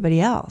give to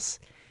everybody else.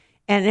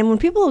 And when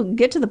people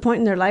get to the point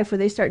in their life where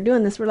they start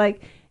doing this, we're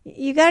like,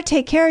 you got to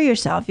take care of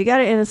yourself.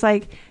 And it's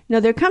like,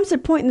 there comes a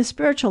point in the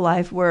spiritual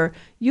life where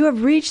you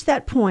have reached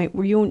that point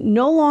where you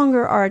no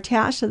longer are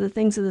attached to the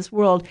things of this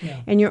world,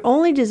 and your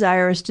only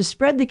desire is to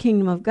spread the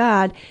kingdom of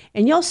God,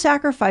 and you'll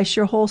sacrifice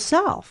your whole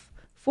self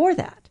for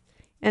that.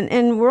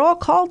 And we're all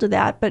called to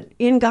that, but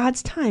in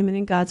God's time and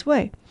in God's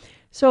way.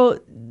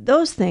 So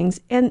those things,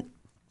 and,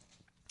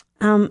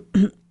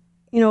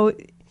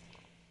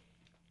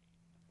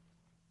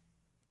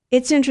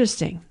 it's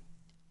interesting.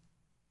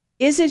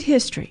 Is it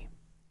history?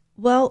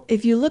 Well,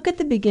 if you look at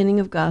the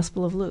beginning of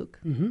Gospel of Luke,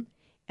 mm-hmm.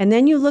 and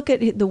then you look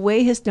at the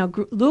way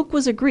Luke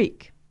was a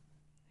Greek,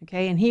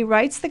 okay, and he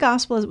writes the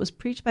Gospel as it was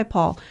preached by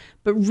Paul,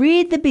 but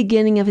read the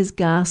beginning of his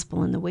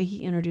Gospel and the way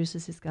he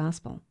introduces his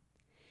Gospel.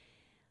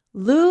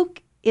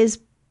 Luke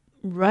is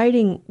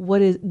writing what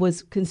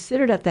was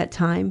considered at that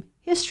time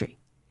history.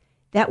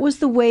 That was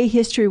the way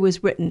history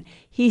was written.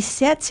 He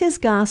sets his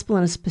gospel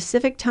in a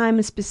specific time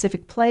and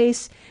specific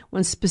place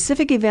when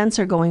specific events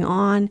are going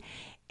on,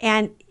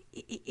 and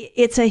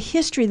it's a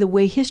history the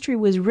way history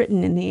was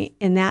written in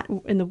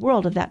the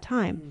world of that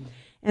time. Mm.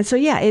 And so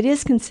it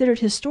is considered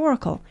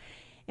historical.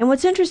 And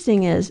what's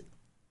interesting is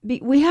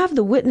we have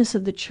the witness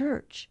of the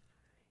church.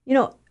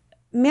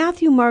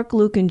 Matthew, Mark,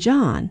 Luke, and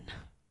John,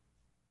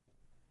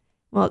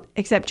 well,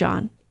 except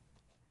John,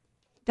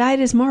 died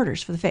as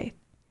martyrs for the faith.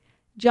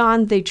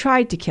 John, they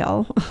tried to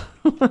kill.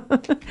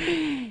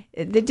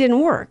 It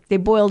didn't work. They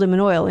boiled him in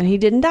oil, and he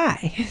didn't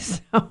die.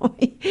 So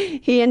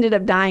he ended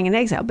up dying in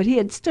exile, but he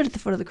had stood at the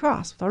foot of the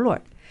cross with our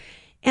Lord.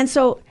 And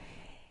so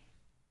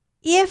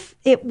if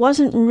it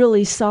wasn't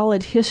really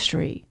solid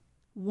history,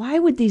 why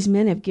would these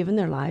men have given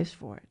their lives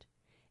for it?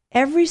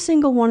 Every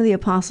single one of the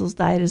apostles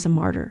died as a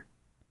martyr.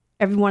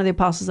 Every one of the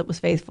apostles that was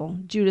faithful.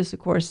 Judas, of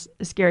course,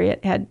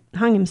 Iscariot, had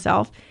hung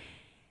himself.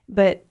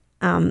 But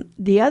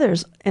the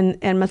others,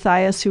 and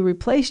Matthias, who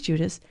replaced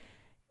Judas,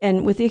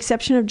 and with the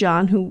exception of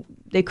John, who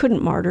they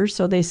couldn't martyr,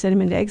 so they sent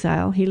him into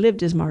exile. He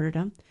lived his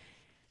martyrdom.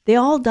 They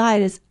all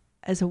died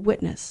as a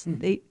witness.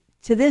 The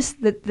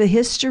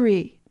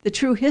history, the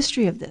true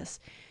history of this,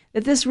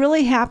 that this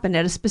really happened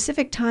at a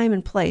specific time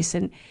and place.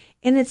 And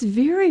it's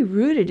very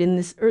rooted in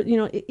this,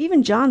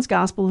 even John's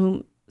gospel,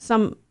 whom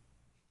some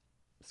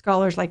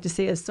scholars like to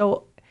say is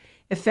so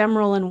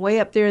ephemeral and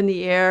way up there in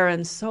the air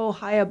and so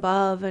high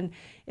above. And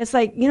it's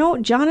like,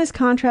 John is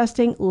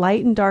contrasting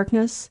light and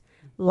darkness,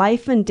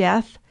 life and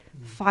death,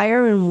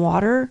 fire and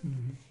water.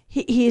 Mm-hmm.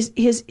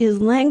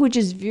 His language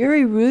is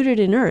very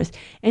rooted in earth.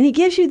 And he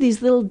gives you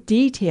these little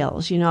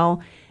details,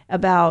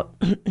 about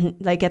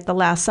like at the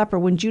Last Supper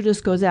when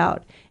Judas goes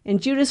out.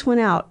 And Judas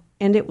went out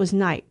and it was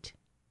night.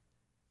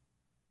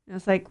 And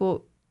it's like,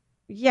 well,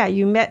 yeah,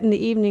 you met in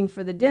the evening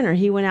for the dinner.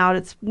 He went out,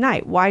 it's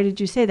night. Why did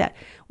you say that?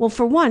 Well,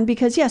 for one,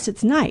 because yes,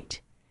 it's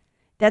night.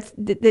 That's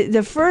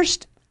the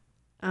first,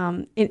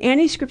 in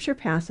any scripture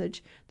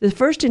passage, the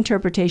first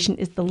interpretation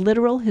is the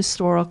literal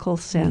historical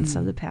sense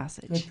of the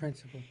passage. Good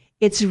principle.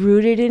 It's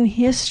rooted in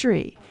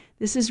history.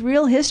 This is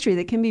real history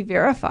that can be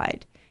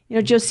verified.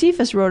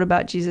 Josephus wrote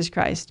about Jesus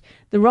Christ.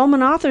 The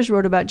Roman authors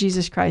wrote about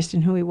Jesus Christ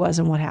and who he was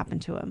and what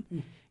happened to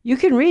him. You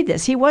can read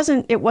this. It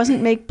wasn't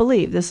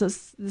make-believe. This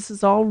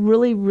is all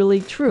really, really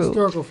true.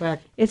 Historical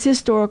fact. It's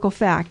historical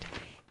fact.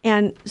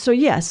 And so,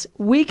 yes,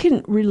 we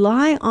can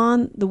rely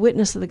on the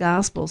witness of the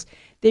Gospels.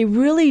 They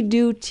really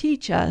do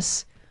teach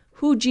us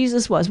who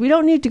Jesus was. We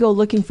don't need to go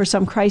looking for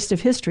some Christ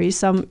of history,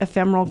 some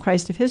ephemeral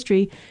Christ of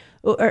history.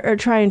 or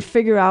try and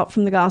figure out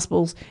from the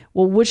Gospels,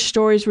 well, which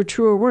stories were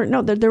true or weren't.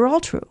 No, they're all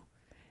true.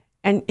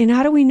 And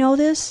how do we know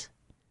this?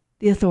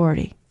 The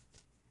authority.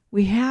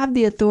 We have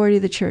the authority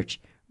of the church.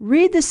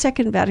 Read the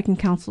Second Vatican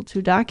Council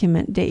II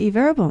document, Dei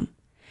Verbum.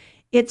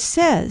 It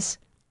says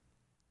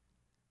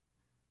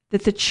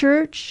that the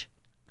church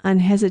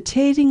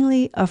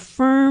unhesitatingly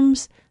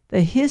affirms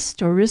the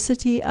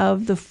historicity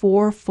of the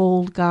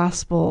fourfold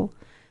gospel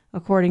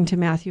according to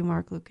Matthew,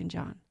 Mark, Luke, and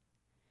John.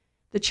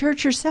 The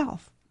church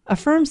herself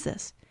affirms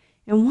this.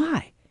 And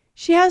why?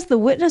 She has the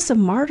witness of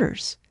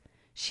martyrs.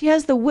 She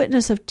has the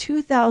witness of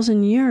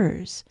 2,000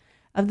 years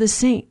of the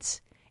saints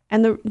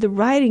and the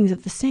writings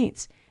of the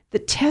saints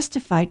that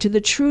testify to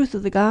the truth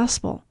of the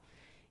gospel.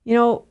 You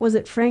know, was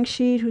it Frank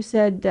Sheed who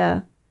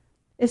said,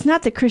 it's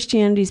not that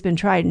Christianity's been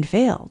tried and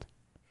failed.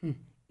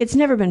 It's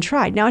never been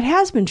tried. Now, it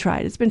has been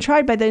tried. It's been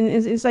tried by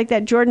it's like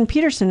that Jordan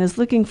Peterson he's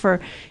looking for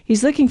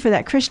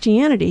that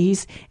Christianity.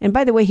 And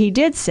by the way, he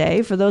did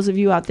say, for those of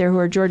you out there who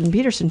are Jordan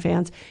Peterson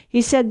fans,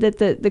 he said that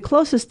the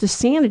closest to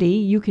sanity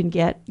you can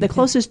get, the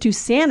closest to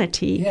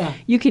sanity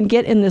you can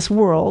get in this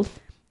world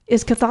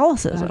is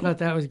Catholicism. I thought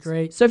that was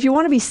great. So if you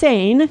want to be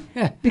sane,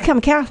 become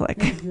a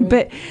Catholic.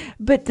 But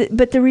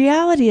the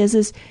reality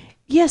is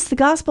yes, the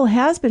gospel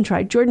has been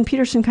tried. Jordan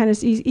Peterson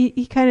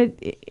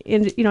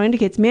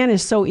indicates man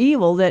is so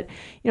evil that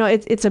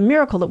it's a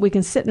miracle that we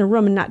can sit in a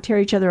room and not tear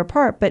each other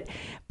apart. But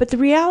the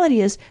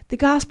reality is the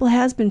gospel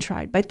has been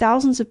tried by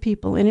thousands of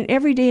people, and in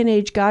every day and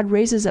age, God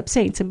raises up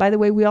saints. And by the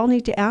way, we all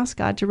need to ask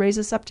God to raise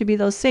us up to be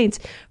those saints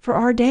for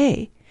our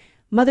day.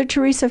 Mother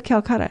Teresa of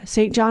Calcutta,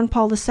 St. John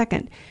Paul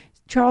II,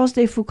 Charles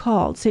de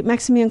Foucauld, St.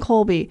 Maximilian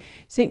Kolbe,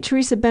 St.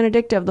 Teresa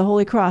Benedicta of the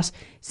Holy Cross.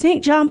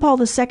 St. John Paul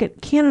II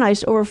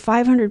canonized over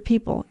 500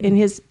 people in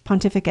his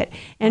pontificate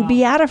and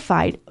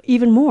beatified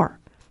even more.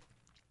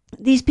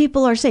 These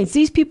people are saints.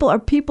 These people are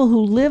people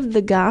who lived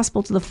the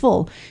gospel to the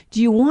full.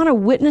 Do you want to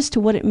witness to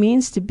what it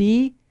means to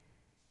be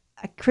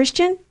a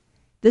Christian?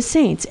 The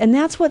saints. And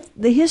that's what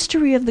the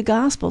history of the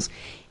gospels.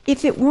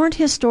 If it weren't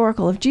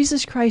historical, if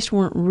Jesus Christ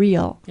weren't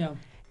real,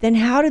 then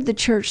how did the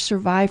church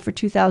survive for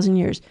 2,000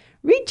 years?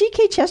 Read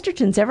G.K.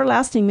 Chesterton's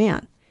Everlasting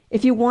Man.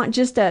 If you want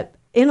just an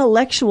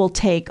intellectual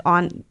take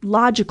what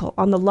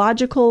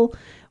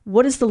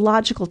is the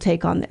logical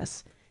take on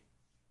this?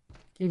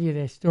 Give you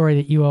the story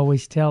that you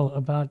always tell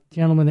about a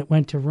gentleman that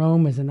went to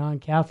Rome as a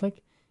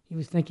non-Catholic. He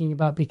was thinking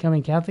about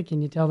becoming Catholic.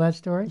 Can you tell that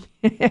story?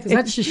 Because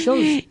that just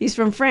shows. He's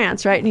from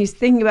France, right? And he's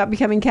thinking about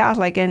becoming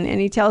Catholic. And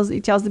he tells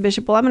the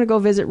bishop, well, I'm going to go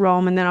visit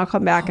Rome, and then I'll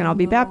come back and I'll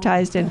be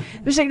baptized. And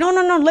the bishop's like,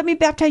 no, let me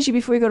baptize you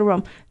before you go to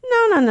Rome.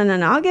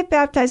 No, I'll get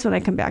baptized when I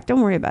come back.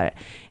 Don't worry about it.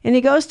 And he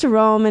goes to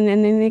Rome, and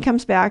then he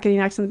comes back, and he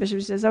knocks on the bishop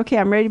and says, okay,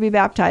 I'm ready to be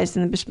baptized.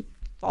 And the bishop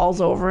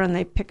falls over, and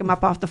they pick him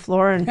up off the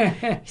floor. And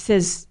he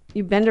says,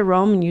 you've been to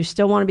Rome, and you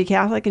still want to be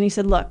Catholic? And he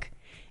said, look,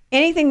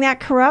 anything that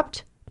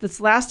corrupt that's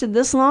lasted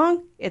this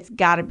long, it's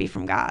got to be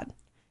from God,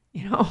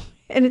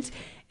 and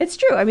it's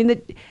true. I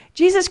mean,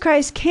 Jesus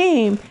Christ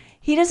came.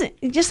 He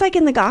doesn't, just like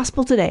in the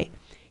gospel today,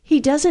 he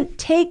doesn't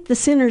take the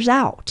sinners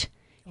out.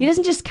 He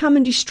doesn't just come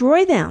and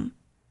destroy them.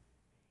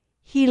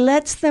 He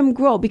lets them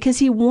grow because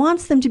he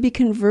wants them to be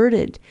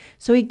converted.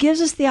 So he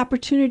gives us the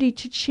opportunity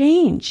to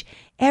change.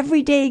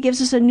 Every day he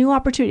gives us a new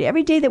opportunity.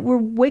 Every day that we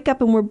wake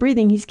up and we're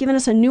breathing, he's given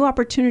us a new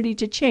opportunity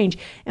to change.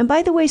 And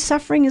by the way,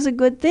 suffering is a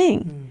good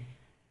thing.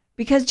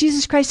 Because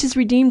Jesus Christ has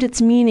redeemed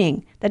its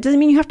meaning. That doesn't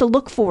mean you have to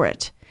look for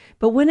it.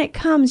 But when it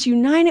comes,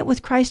 unite it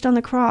with Christ on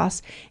the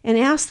cross and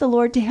ask the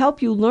Lord to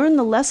help you learn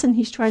the lesson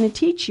he's trying to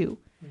teach you.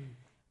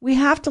 We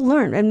have to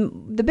learn.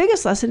 And the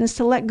biggest lesson is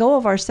to let go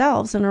of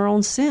ourselves and our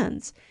own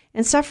sins.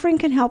 And suffering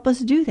can help us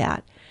do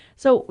that.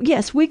 So,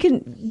 yes, we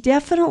can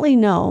definitely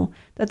know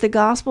that the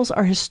Gospels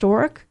are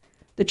historic.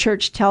 The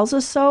Church tells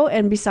us so.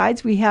 And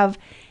besides, we have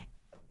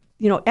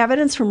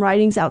evidence from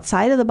writings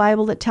outside of the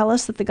Bible that tell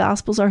us that the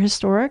Gospels are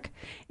historic,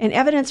 and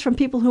evidence from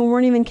people who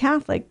weren't even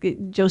Catholic,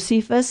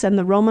 Josephus and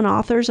the Roman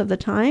authors of the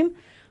time,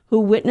 who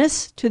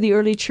witnessed to the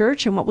early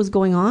church and what was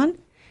going on.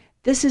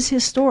 This is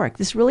historic.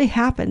 This really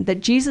happened, that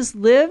Jesus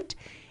lived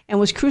and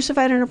was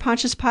crucified under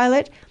Pontius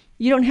Pilate.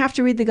 You don't have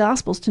to read the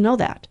Gospels to know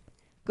that.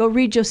 Go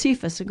read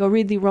Josephus and go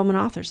read the Roman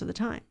authors of the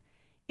time.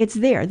 It's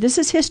there. This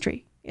is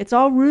history. It's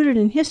all rooted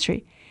in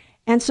history.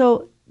 And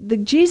so the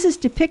Jesus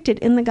depicted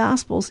in the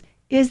Gospels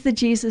is the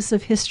Jesus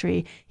of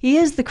history. He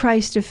is the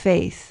Christ of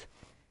faith.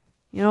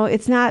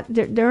 It's not,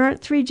 there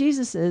aren't three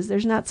Jesuses.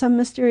 There's not some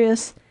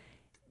mysterious,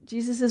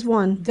 Jesus is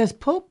one. Does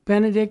Pope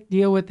Benedict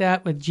deal with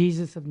that, with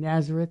Jesus of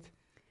Nazareth?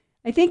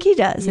 I think he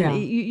does. Yeah.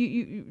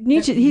 You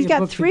need to, he's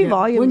got 3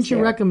 volumes. Wouldn't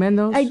you recommend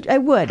those? I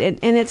would. And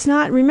it's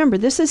not, remember,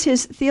 this is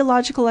his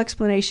theological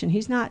explanation.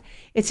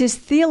 It's his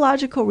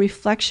theological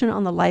reflection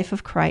on the life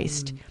of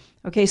Christ.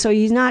 Okay, so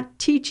he's not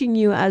teaching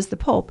you as the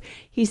Pope.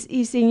 He's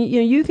saying,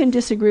 you can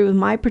disagree with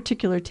my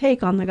particular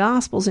take on the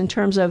Gospels in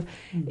terms of,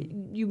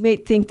 you may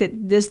think that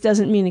this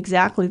doesn't mean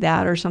exactly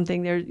that or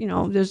something.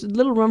 There's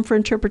little room for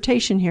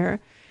interpretation here.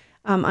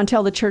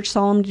 Until the Church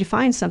solemnly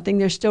defines something,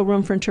 there's still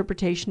room for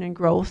interpretation and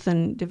growth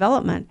and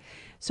development.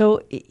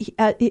 So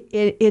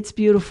it's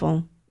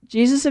beautiful.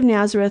 Jesus of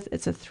Nazareth.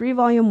 It's a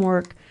 3-volume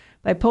work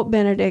by Pope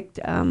Benedict,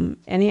 and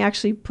he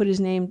actually put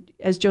his name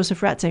as Joseph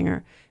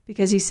Ratzinger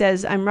because he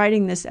says, I'm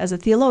writing this as a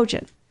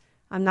theologian.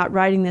 I'm not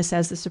writing this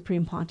as the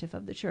supreme pontiff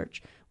of the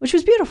church, which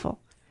was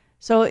beautiful.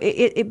 So,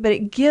 but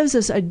it gives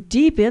us a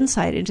deep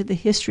insight into the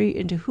history,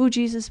 into who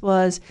Jesus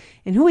was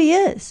and who he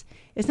is.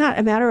 It's not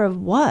a matter of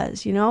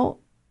was,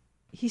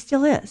 he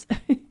still is.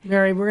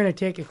 Mary, we're going to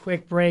take a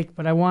quick break,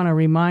 but I want to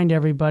remind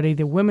everybody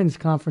the women's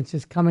conference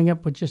is coming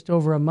up with just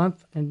over a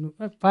month and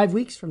 5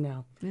 weeks from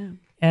now. Yeah.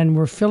 And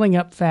we're filling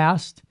up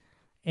fast.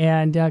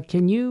 And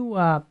can you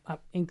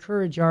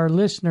encourage our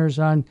listeners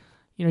on,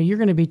 you're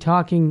going to be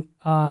talking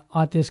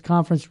at this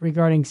conference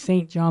regarding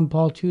St. John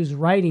Paul II's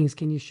writings.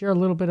 Can you share a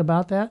little bit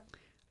about that?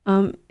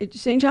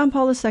 St. John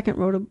Paul II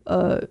wrote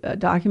a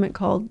document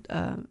called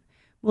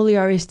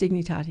Mulieris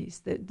Dignitatis,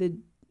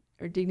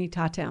 or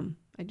Dignitatem.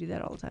 I do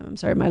that all the time. I'm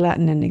sorry, my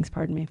Latin endings,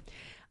 pardon me.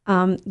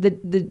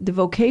 The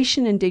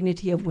vocation and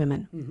dignity of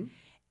women. Mm-hmm.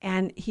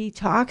 And he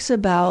talks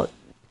about,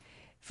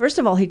 first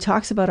of all, he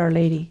talks about Our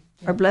Lady,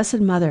 our Blessed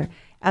Mother,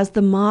 as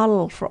the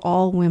model for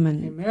all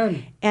women.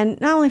 Amen.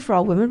 And not only for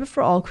all women, but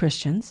for all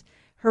Christians.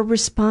 Her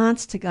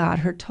response to God,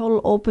 her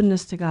total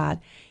openness to God,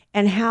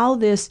 and how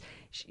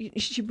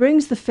she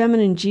brings the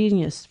feminine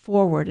genius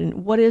forward.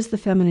 And what is the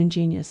feminine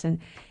genius? And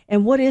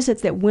what is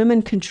it that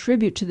women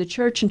contribute to the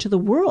church and to the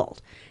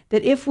world?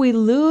 That if we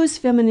lose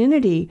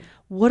femininity,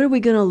 what are we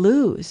going to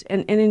lose?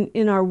 And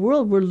in our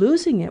world, we're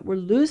losing it. We're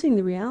losing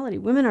the reality.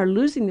 Women are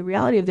losing the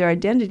reality of their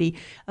identity,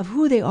 of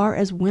who they are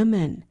as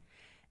women,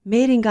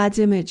 made in God's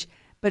image,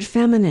 but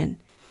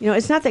feminine.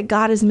 It's not that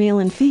God is male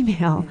and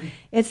female.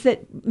 It's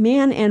that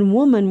man and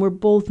woman were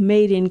both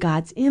made in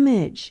God's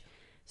image.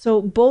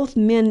 So both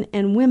men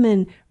and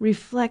women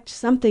reflect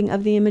something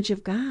of the image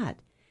of God.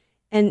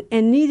 And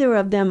neither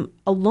of them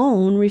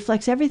alone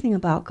reflects everything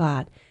about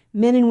God.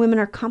 Men and women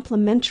are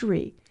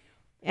complementary.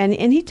 And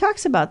he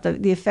talks about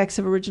the effects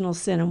of original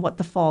sin and what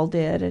the fall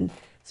did. And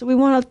so we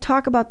want to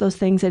talk about those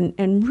things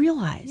and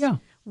realize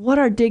what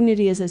our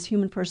dignity is as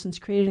human persons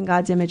created in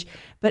God's image.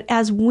 But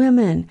as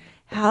women,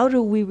 how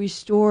do we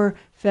restore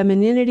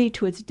femininity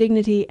to its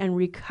dignity and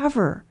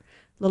recover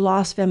the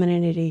lost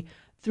femininity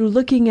through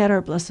looking at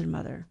our Blessed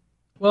Mother?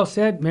 Well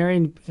said, Mary.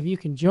 And if you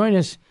can join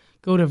us,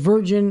 go to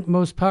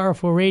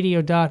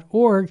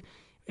virginmostpowerfulradio.org.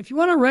 If you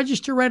want to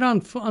register right on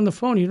the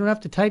phone, you don't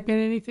have to type in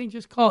anything.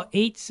 Just call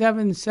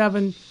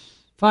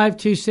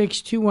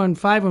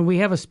 877-526-2151. We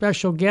have a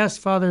special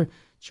guest, Father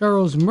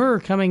Charles Murr,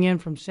 coming in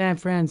from San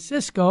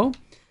Francisco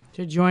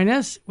to join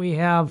us. We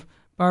have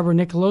Barbara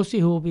Nicolosi,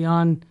 who will be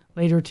on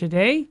later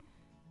today.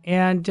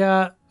 And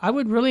I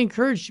would really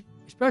encourage,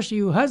 especially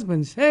you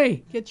husbands,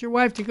 hey, get your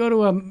wife to go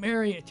to a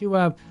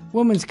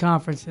women's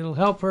conference. It'll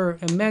help her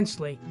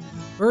immensely.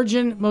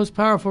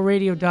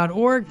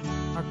 VirginMostPowerfulRadio.org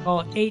or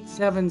call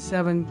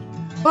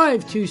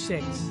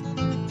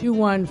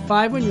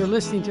 877-526-2151. You're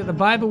listening to the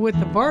Bible with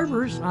the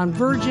Barbers on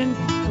Virgin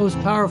Most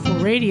Powerful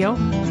Radio.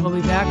 We'll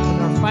be back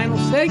with our final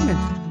segment.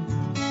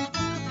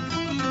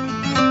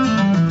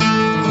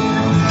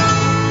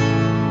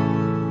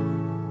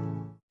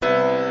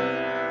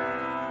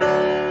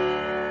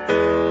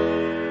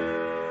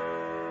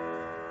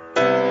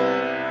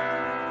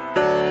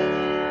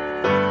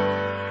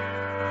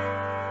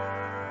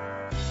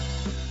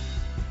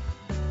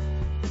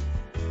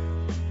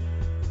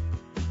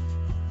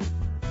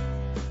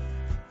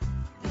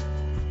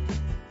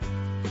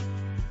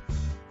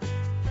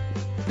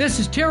 This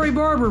is Terry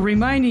Barber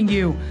reminding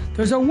you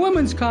there's a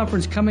women's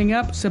conference coming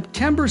up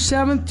September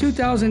 7th,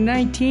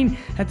 2019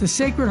 at the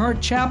Sacred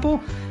Heart Chapel.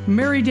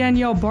 Mary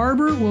Danielle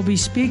Barber will be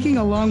speaking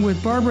along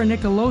with Barbara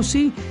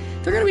Nicolosi.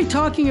 They're going to be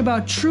talking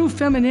about true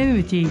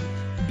femininity.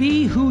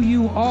 Be who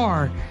you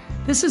are.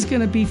 This is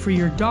going to be for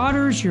your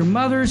daughters, your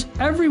mothers.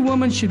 Every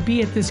woman should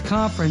be at this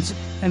conference.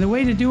 And the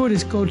way to do it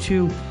is go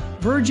to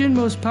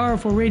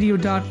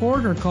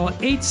virginmostpowerfulradio.org or call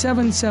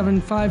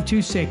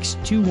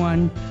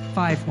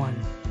 877-526-2151.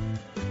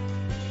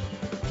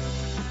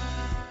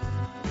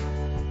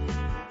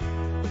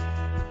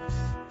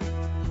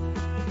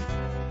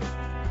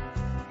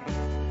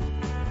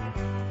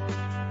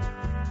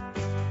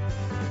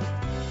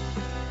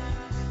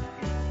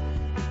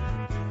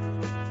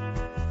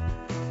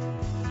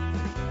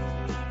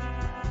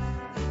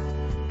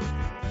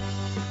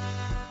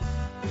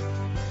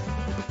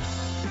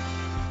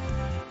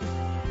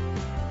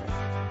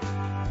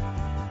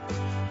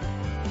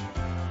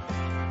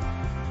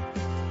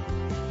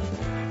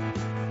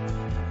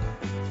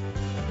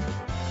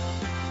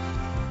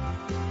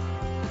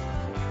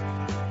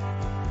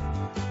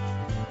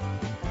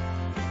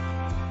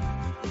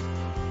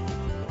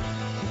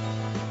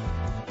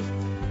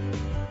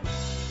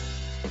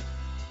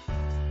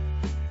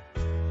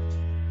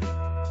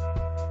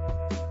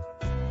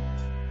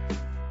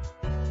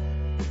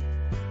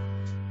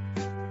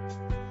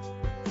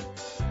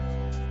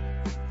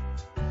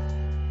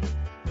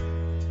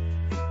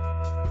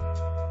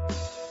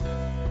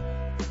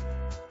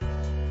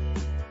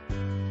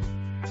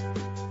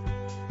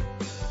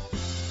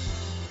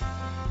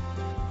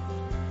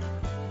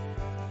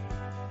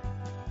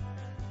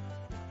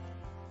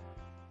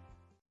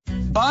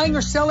 Buying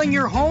or selling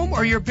your home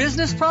or your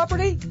business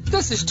property?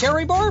 This is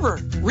Terry Barber.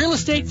 Real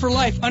Estate for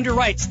Life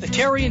underwrites the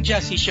Terry and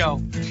Jesse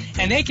Show.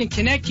 And they can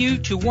connect you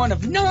to one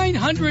of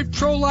 900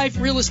 pro-life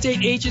real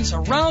estate agents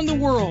around the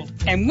world.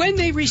 And when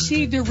they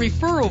receive their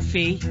referral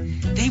fee,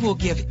 they will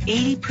give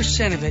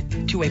 80% of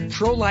it to a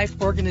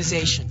pro-life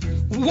organization.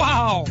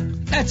 Wow!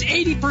 That's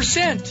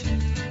 80%!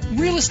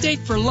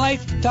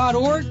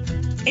 realestateforlife.org,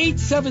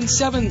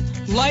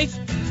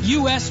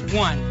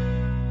 877-LIFE-US1.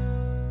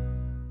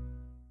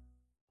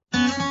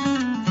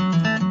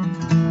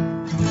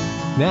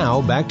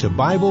 Now back to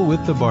Bible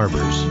with the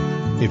Barbers.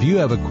 If you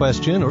have a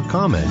question or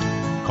comment,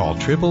 call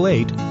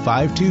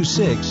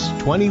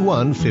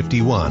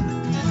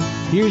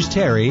 888-526-2151. Here's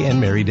Terry and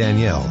Mary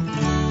Danielle.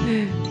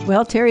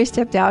 Well, Terry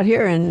stepped out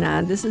here,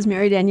 and this is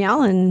Mary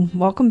Danielle, and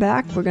welcome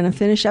back. We're going to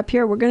finish up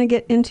here. We're going to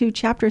get into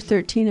chapter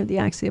 13 of the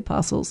Acts of the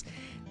Apostles.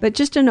 But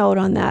just a note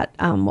on that,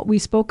 what we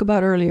spoke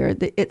about earlier,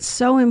 that it's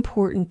so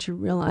important to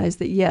realize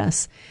that,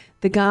 yes,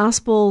 the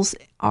Gospels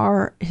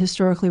are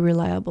historically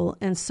reliable,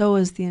 and so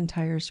is the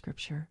entire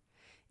Scripture.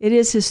 It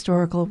is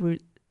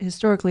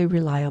historically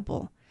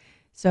reliable.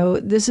 So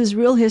this is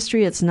real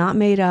history. It's not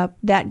made up.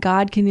 That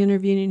God can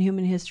intervene in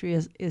human history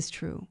is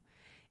true.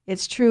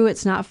 It's true.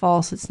 It's not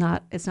false. It's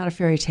not a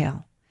fairy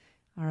tale.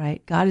 All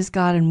right. God is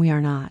God, and we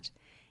are not.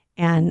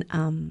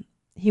 And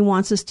He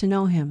wants us to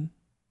know Him.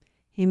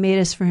 He made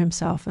us for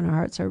Himself, and our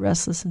hearts are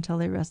restless until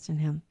they rest in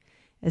Him,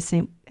 as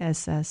Saint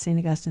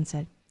Augustine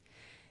said.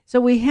 So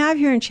we have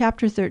here in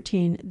chapter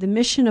 13 the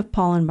mission of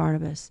Paul and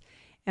Barnabas.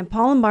 And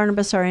Paul and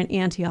Barnabas are in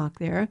Antioch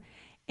there,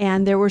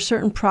 and there were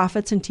certain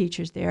prophets and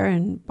teachers there,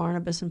 and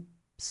Barnabas and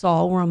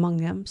Saul were among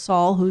them.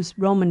 Saul, whose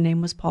Roman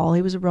name was Paul,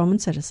 he was a Roman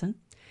citizen.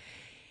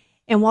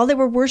 And while they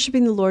were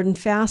worshiping the Lord and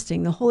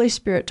fasting, the Holy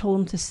Spirit told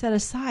them to set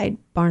aside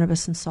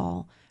Barnabas and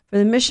Saul for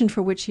the mission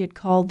for which He had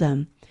called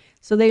them.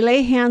 So they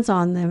lay hands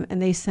on them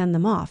and they send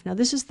them off. Now,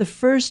 this is the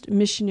first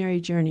missionary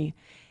journey,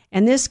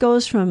 and this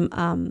goes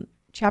from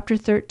chapter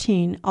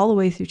 13 all the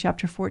way through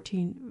chapter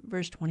 14,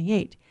 verse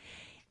 28.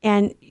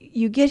 And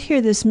you get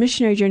here this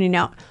missionary journey.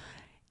 Now,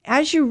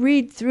 as you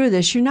read through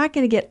this, you're not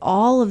going to get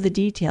all of the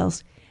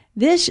details.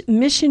 This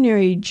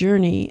missionary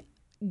journey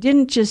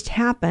didn't just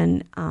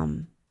happen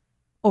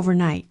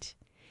overnight.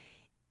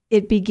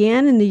 It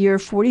began in the year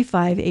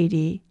 45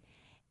 AD,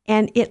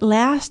 and it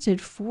lasted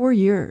 4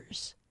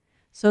 years.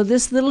 So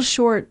this little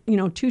short,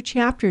 2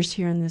 chapters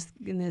here in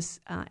this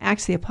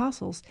Acts of the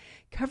Apostles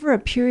cover a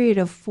period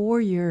of 4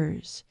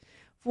 years.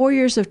 4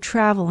 years of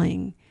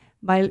traveling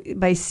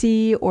by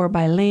sea or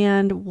by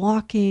land,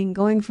 walking,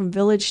 going from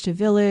village to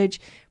village,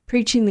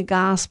 preaching the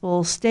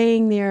gospel,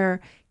 staying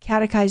there,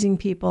 catechizing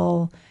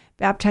people,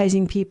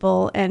 baptizing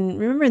people. And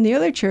remember, in the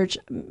early church,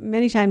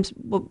 many times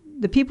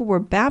the people were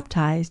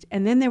baptized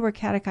and then they were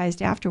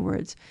catechized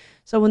afterwards.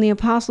 So when the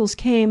apostles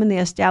came and they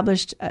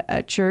established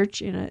a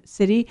church in a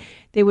city,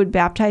 they would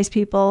baptize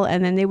people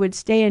and then they would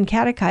stay and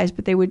catechize,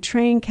 but they would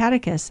train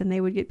catechists and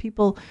they would get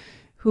people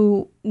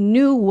who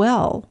knew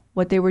well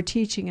what they were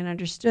teaching and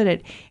understood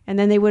it, and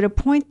then they would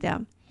appoint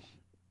them.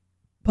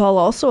 Paul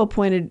also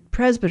appointed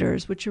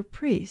presbyters, which are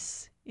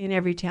priests in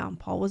every town.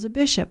 Paul was a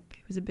bishop.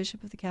 He was a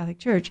bishop of the Catholic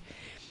Church.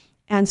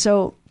 And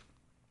so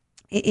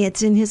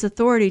it's in his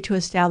authority to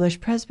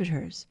establish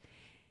presbyters.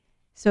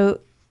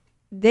 So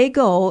they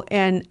go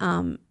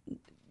and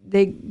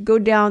they go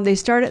down, they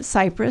start at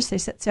Cyprus, they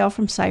set sail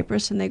from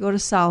Cyprus, and they go to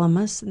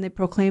Salamis, and they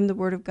proclaim the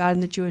word of God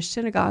in the Jewish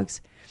synagogues.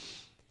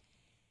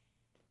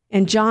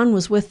 And John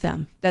was with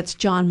them. That's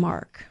John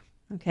Mark.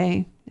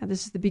 Okay? Now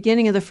this is the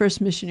beginning of the first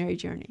missionary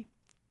journey.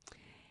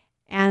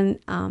 And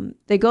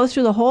they go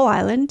through the whole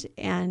island,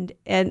 and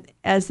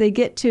as they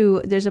get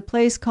to, there's a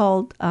place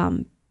called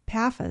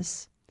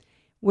Paphos,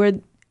 where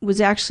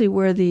was actually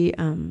where the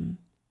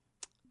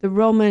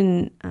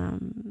Roman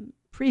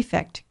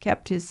prefect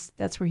kept his,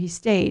 that's where he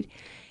stayed.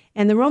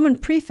 And the Roman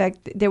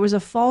prefect, there was a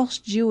false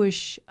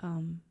Jewish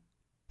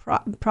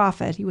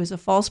prophet. He was a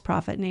false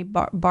prophet named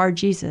Bar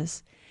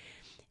Jesus.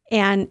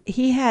 And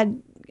he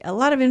had a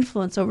lot of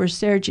influence over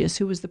Sergius,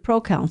 who was the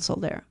proconsul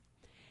there.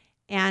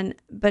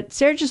 But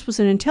Sergius was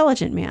an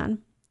intelligent man.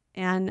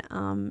 And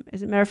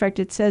as a matter of fact,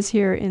 it says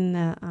here in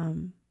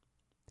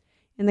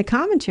the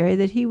commentary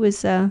that he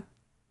was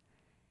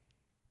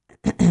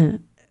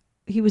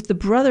he was the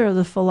brother of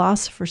the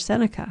philosopher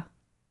Seneca.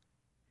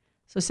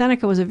 So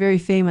Seneca was a very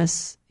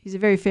famous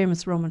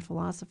Roman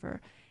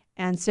philosopher,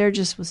 and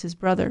Sergius was his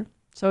brother.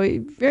 So a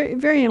very,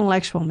 very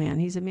intellectual man.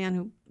 He's a man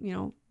who,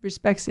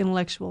 respects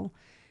intellectual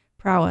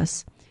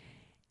prowess.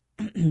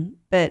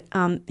 But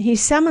he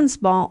summons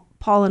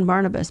Paul and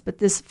Barnabas, but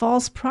this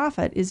false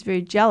prophet is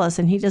very jealous,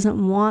 and he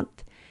doesn't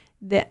want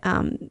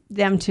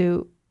them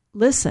to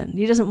listen.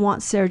 He doesn't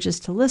want Sergius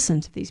to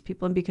listen to these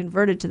people and be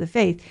converted to the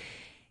faith.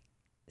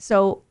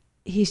 So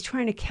he's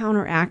trying to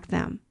counteract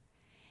them.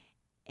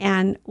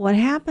 And what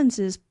happens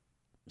is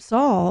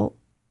Saul,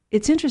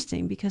 it's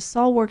interesting because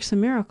Saul works a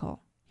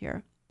miracle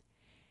here.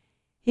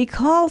 He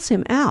calls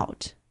him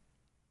out,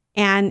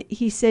 and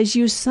he says,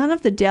 "You son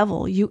of the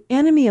devil, you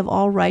enemy of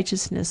all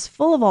righteousness,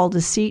 full of all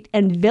deceit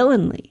and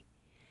villainy.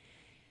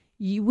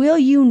 Will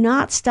you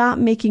not stop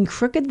making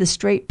crooked the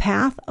straight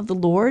path of the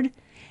Lord?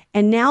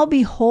 And now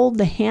behold,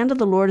 the hand of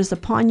the Lord is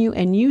upon you,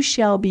 and you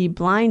shall be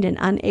blind and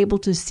unable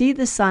to see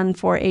the sun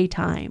for a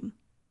time.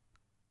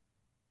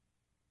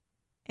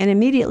 And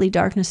immediately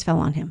darkness fell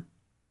on him,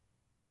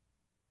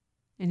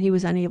 and he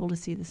was unable to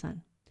see the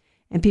sun.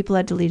 And people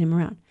had to lead him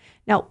around.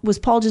 Now, was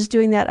Paul just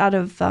doing that out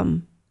of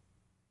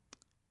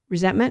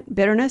resentment,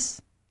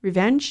 bitterness,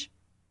 revenge,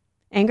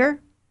 anger?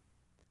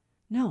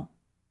 No.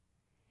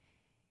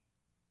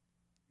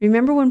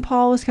 Remember when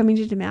Paul was coming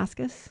to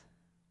Damascus?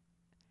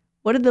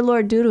 What did the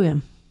Lord do to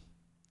him?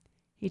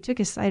 He took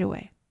his sight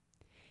away.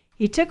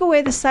 He took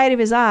away the sight of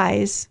his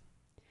eyes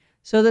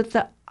so that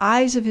the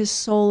eyes of his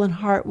soul and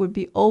heart would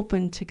be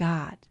open to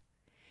God.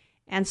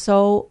 And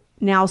so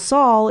now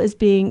Saul is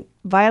being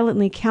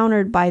violently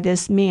countered by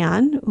this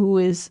man who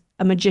is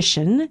a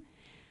magician.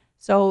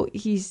 So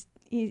he's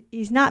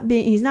not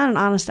an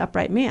honest,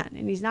 upright man,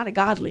 and he's not a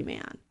godly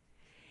man.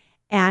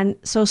 And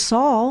so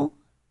Saul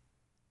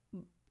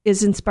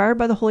is inspired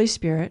by the Holy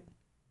Spirit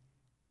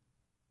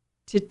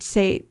to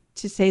say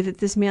that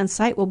this man's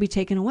sight will be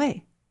taken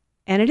away.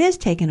 And it is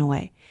taken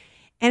away.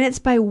 And it's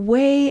by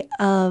way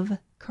of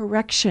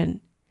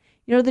correction.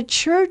 You know, the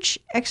church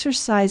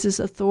exercises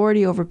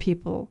authority over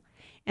people.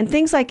 And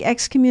things like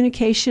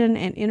excommunication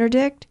and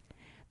interdict,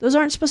 those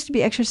aren't supposed to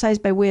be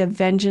exercised by way of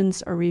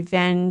vengeance or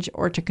revenge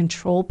or to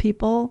control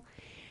people.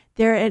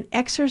 They're an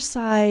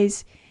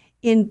exercise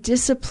in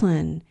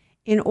discipline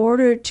in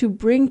order to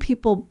bring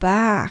people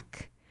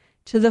back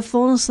to the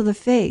fullness of the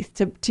faith,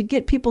 to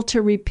get people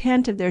to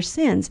repent of their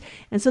sins.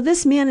 And so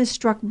this man is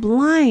struck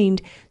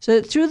blind, so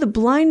that through the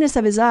blindness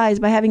of his eyes,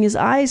 by having his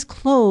eyes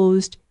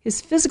closed,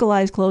 his physical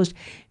eyes closed,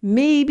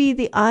 maybe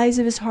the eyes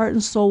of his heart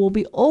and soul will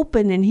be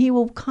open and he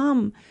will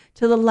come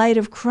to the light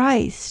of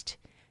Christ,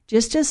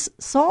 just as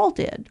Saul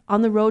did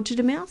on the road to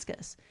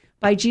Damascus.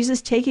 By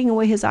Jesus taking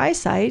away his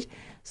eyesight,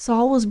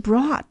 Saul was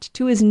brought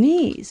to his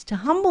knees to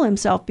humble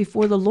himself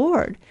before the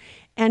Lord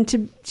and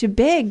to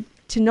beg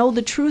to know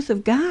the truth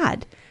of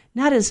God,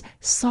 not as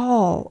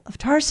Saul of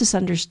Tarsus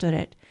understood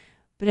it,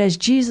 but as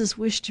Jesus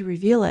wished to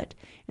reveal it.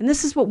 And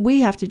this is what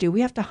we have to do.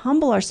 We have to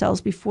humble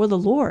ourselves before the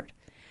Lord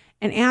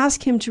and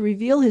ask him to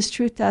reveal his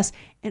truth to us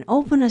and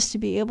open us to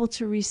be able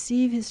to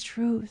receive his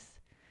truth.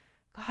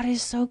 God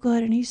is so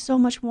good, and he so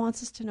much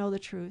wants us to know the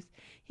truth.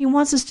 He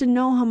wants us to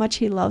know how much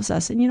he loves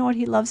us. And you know what?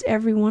 He loves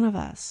every one of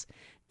us.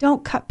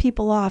 Don't cut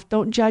people off.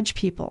 Don't judge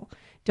people.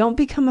 Don't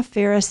become a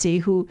Pharisee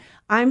who,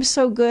 I'm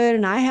so good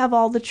and I have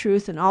all the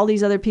truth and all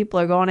these other people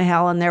are going to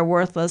hell and they're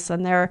worthless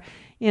and they're,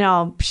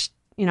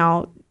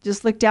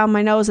 just look down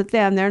my nose at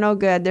them. They're no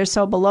good. They're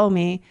so below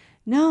me.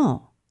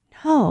 No.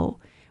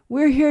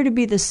 We're here to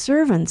be the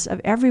servants of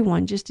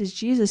everyone, just as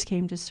Jesus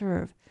came to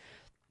serve.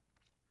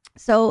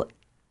 So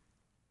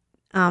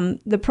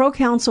the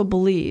proconsul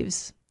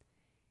believes.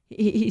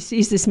 He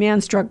sees this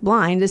man struck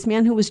blind, this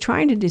man who was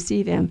trying to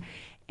deceive him.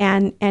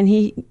 And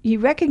he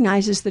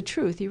recognizes the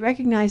truth. He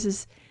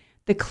recognizes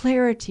the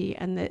clarity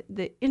and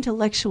the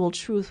intellectual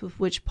truth with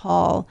which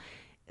Saul,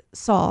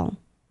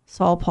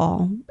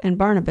 Paul, and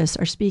Barnabas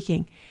are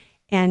speaking.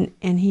 And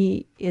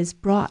he is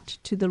brought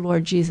to the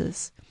Lord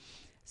Jesus.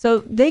 So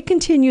they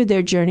continue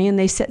their journey, and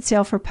they set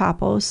sail for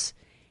Paphos,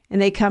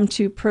 and they come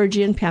to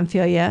Pergia and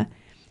Pamphylia.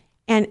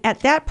 And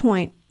at that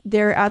point,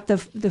 they're at the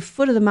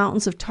foot of the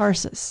mountains of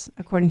Tarsus,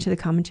 according to the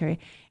commentary.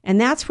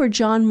 And that's where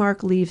John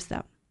Mark leaves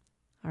them.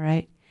 All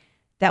right?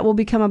 That will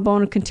become a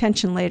bone of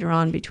contention later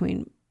on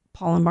between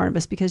Paul and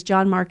Barnabas, because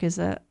John Mark is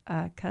a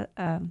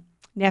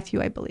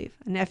nephew, I believe,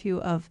 a nephew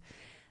of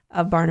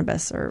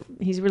Barnabas, or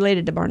he's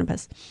related to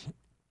Barnabas.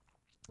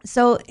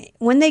 So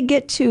when they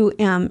get to,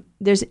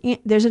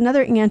 there's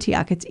another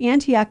Antioch. It's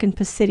Antioch in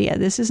Pisidia.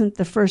 This isn't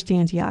the first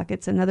Antioch.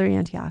 It's another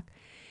Antioch.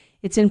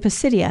 It's in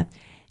Pisidia.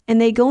 And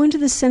they go into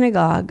the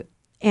synagogue,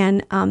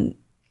 and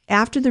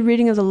after the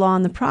reading of the law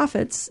and the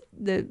prophets,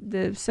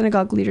 the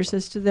synagogue leader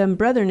says to them,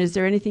 "Brethren, is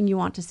there anything you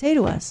want to say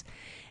to us?"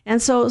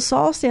 And so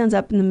Saul stands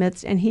up in the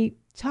midst, and he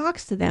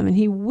talks to them, and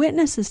he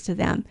witnesses to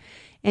them.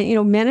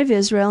 And, men of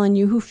Israel, and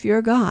you who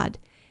fear God.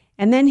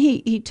 And then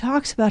he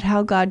talks about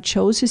how God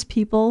chose his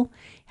people,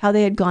 how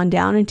they had gone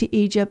down into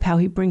Egypt, how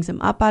he brings them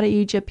up out of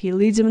Egypt. He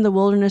leads them in the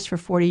wilderness for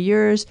 40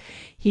 years.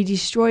 He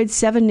destroyed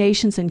 7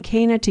 nations in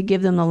Canaan to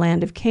give them the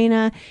land of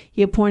Canaan.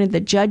 He appointed the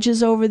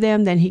judges over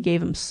them. Then he gave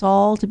them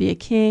Saul to be a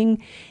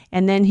king.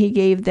 And then he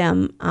gave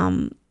them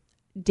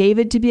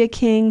David to be a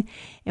king.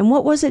 And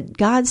what was it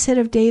God said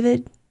of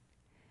David?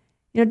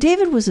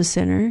 David was a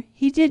sinner.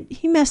 He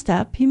messed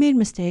up. He made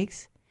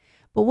mistakes.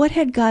 But what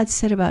had God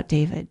said about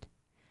David?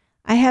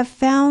 I have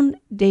found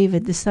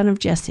David, the son of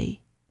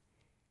Jesse,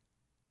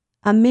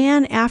 a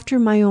man after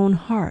my own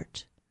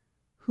heart,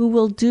 who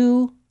will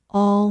do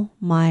all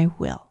my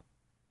will.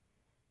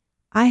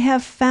 I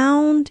have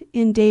found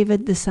in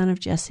David, the son of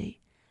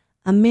Jesse,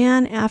 a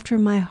man after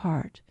my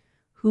heart,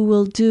 who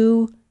will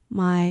do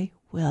my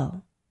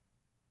will.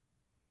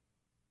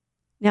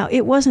 Now,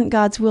 it wasn't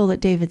God's will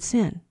that David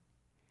sinned,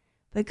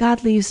 but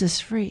God leaves us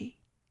free.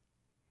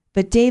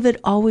 But David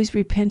always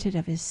repented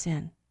of his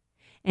sin.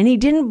 And he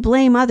didn't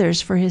blame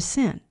others for his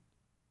sin.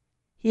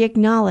 He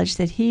acknowledged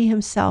that he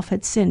himself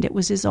had sinned. It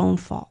was his own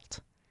fault.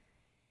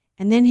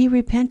 And then he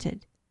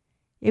repented.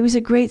 He was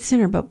a great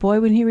sinner, but boy,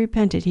 when he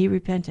repented, he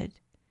repented.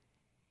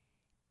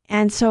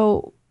 And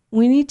so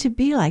we need to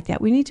be like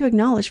that. We need to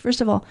acknowledge, first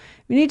of all,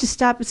 we need to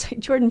stop. It's like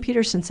Jordan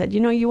Peterson said,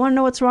 you want to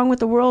know what's wrong with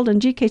the world?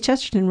 And G.K.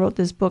 Chesterton wrote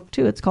this book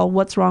too. It's called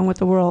What's Wrong with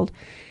the World?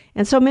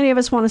 And so many of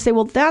us want to say,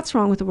 well, that's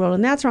wrong with the world,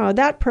 and that's wrong with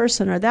that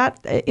person, or that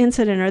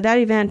incident, or that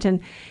event.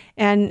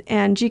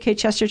 And G.K.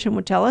 Chesterton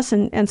would tell us,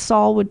 and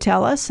Saul would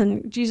tell us,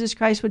 and Jesus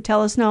Christ would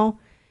tell us, no,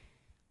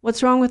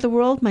 what's wrong with the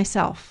world?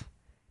 Myself.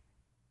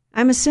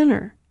 I'm a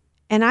sinner,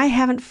 and I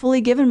haven't fully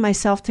given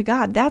myself to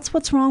God. That's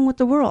what's wrong with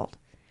the world.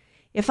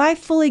 If I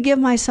fully give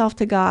myself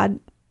to God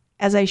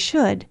as I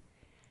should,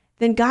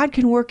 then God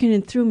can work in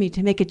and through me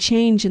to make a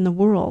change in the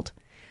world.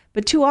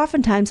 But too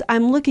oftentimes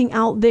I'm looking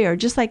out there,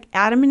 just like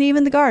Adam and Eve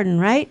in the garden,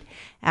 right?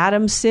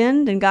 Adam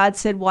sinned, and God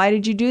said, why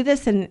did you do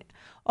this? And,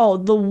 oh,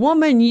 the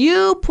woman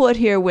you put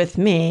here with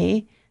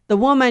me,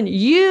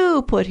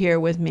 you,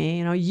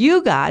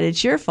 God,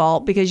 it's your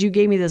fault because you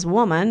gave me this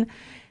woman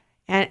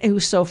and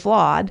who's so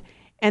flawed.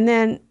 And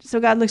then, so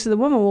God looks at the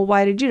woman, well,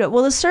 why did you do it?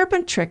 Well, the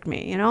serpent tricked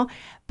me,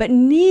 But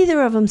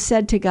neither of them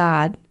said to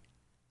God,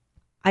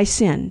 I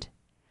sinned.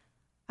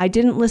 I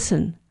didn't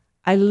listen.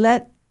 I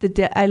let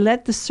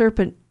the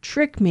serpent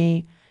trick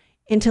me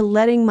into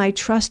letting my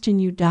trust in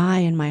you die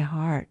in my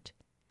heart.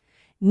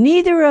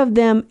 Neither of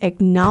them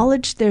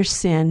acknowledged their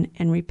sin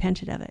and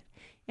repented of it.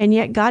 And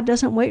yet God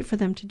doesn't wait for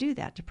them to do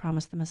that to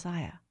promise the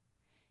Messiah.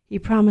 He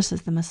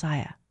promises the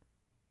Messiah.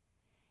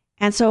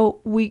 And so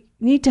we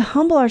need to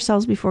humble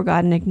ourselves before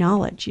God and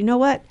acknowledge, you know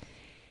what?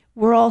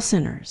 We're all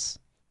sinners.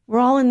 We're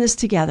all in this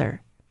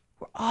together.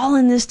 We're all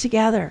in this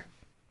together.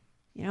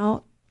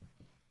 We're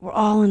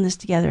all in this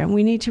together. And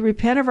we need to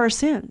repent of our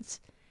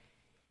sins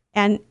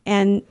and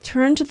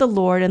turn to the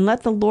Lord and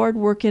let the Lord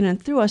work in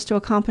and through us to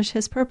accomplish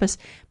his purpose.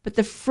 But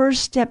the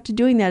first step to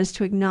doing that is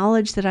to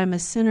acknowledge that I'm a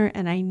sinner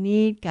and I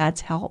need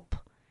God's help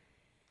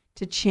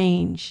to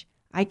change.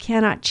 I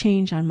cannot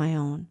change on my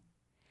own.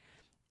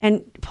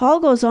 And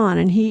Paul goes on,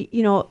 and he,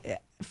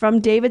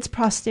 from David's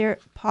posterity,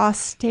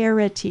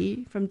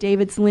 from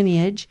David's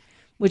lineage,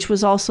 which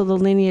was also the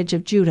lineage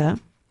of Judah,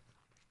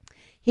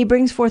 he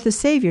brings forth a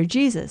Savior,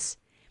 Jesus.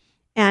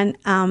 And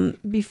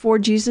before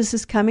Jesus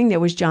is coming,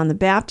 there was John the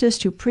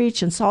Baptist who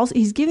preached, and Saul.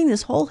 He's giving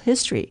this whole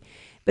history.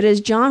 But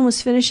as John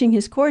was finishing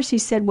his course, he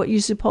said, what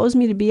you suppose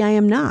me to be, I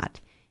am not.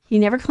 He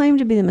never claimed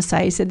to be the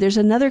Messiah. He said, there's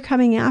another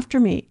coming after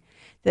me,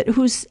 that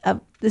who's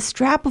the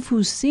strap of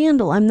whose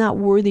sandal I'm not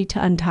worthy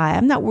to untie.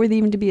 I'm not worthy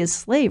even to be a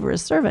slave or a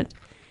servant.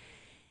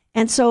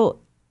 And so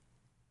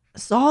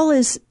Saul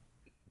is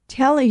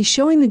he's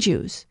showing the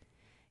Jews,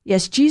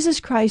 yes,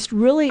 Jesus Christ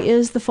really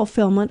is the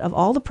fulfillment of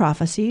all the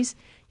prophecies.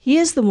 He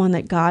is the one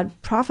that God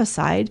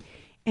prophesied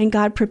and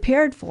God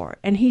prepared for.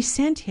 And he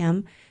sent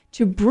him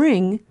to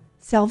bring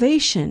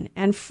salvation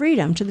and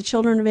freedom to the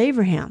children of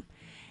Abraham.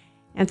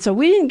 And so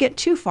we didn't get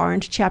too far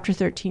into chapter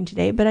 13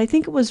 today, but I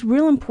think it was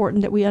real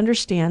important that we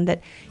understand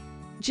that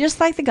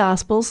just like the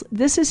Gospels,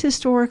 this is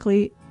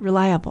historically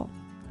reliable.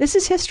 This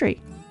is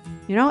history,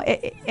 and you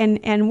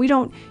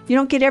don't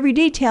get every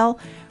detail,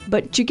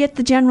 but you get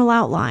the general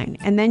outline,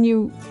 and then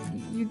you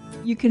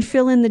can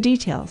fill in the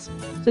details.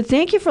 So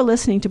thank you for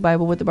listening to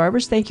Bible with the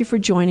Barbers. Thank you for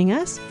joining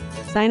us.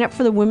 Sign up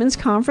for the Women's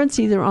Conference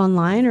either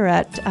online or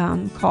at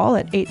call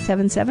at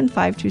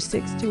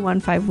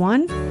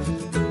 877-526-2151.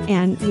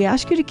 And we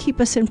ask you to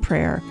keep us in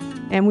prayer.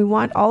 And we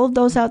want all of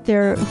those out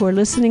there who are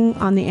listening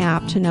on the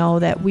app to know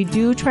that we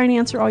do try and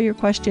answer all your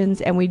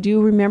questions, and we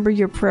do remember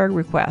your prayer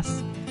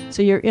requests.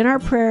 So you're in our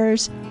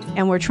prayers,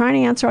 and we're trying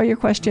to answer all your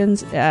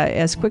questions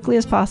as quickly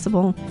as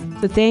possible.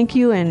 So thank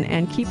you,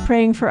 and keep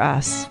praying for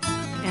us.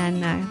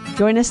 And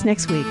join us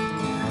next week.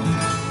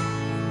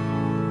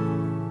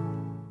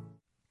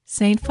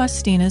 Saint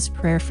Faustina's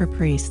Prayer for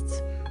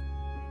Priests.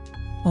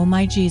 O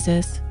my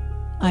Jesus,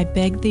 I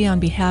beg thee on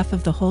behalf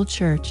of the whole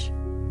Church,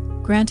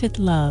 grant it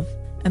love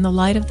and the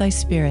light of thy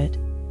Spirit,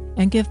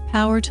 and give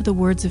power to the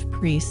words of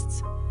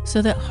priests,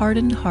 so that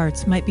hardened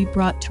hearts might be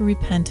brought to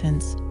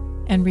repentance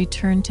and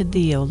return to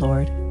thee, O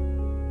Lord.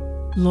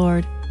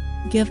 Lord,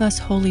 give us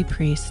holy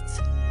priests.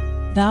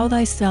 Thou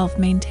thyself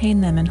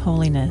maintain them in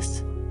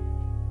holiness.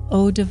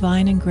 O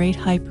divine and great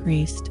High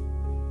Priest,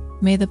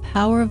 may the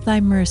power of thy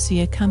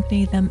mercy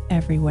accompany them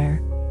everywhere,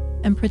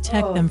 and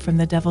protect them from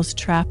the devil's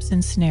traps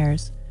and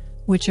snares,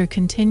 which are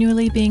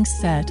continually being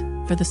set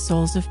for the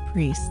souls of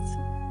priests.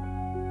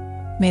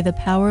 May the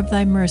power of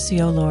thy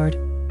mercy, O Lord,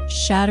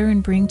 shatter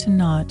and bring to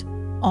naught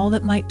all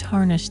that might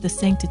tarnish the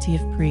sanctity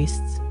of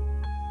priests.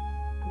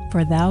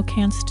 For thou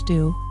canst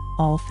do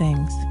all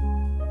things.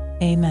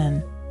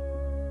 Amen.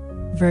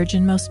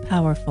 Virgin most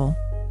powerful,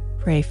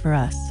 pray for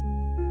us.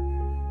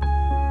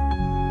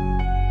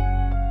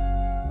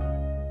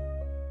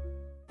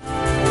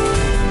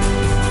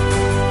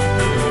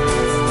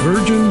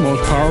 Virgin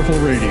Most Powerful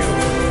Radio,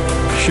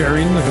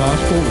 sharing the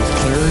gospel with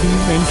clarity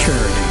and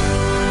charity.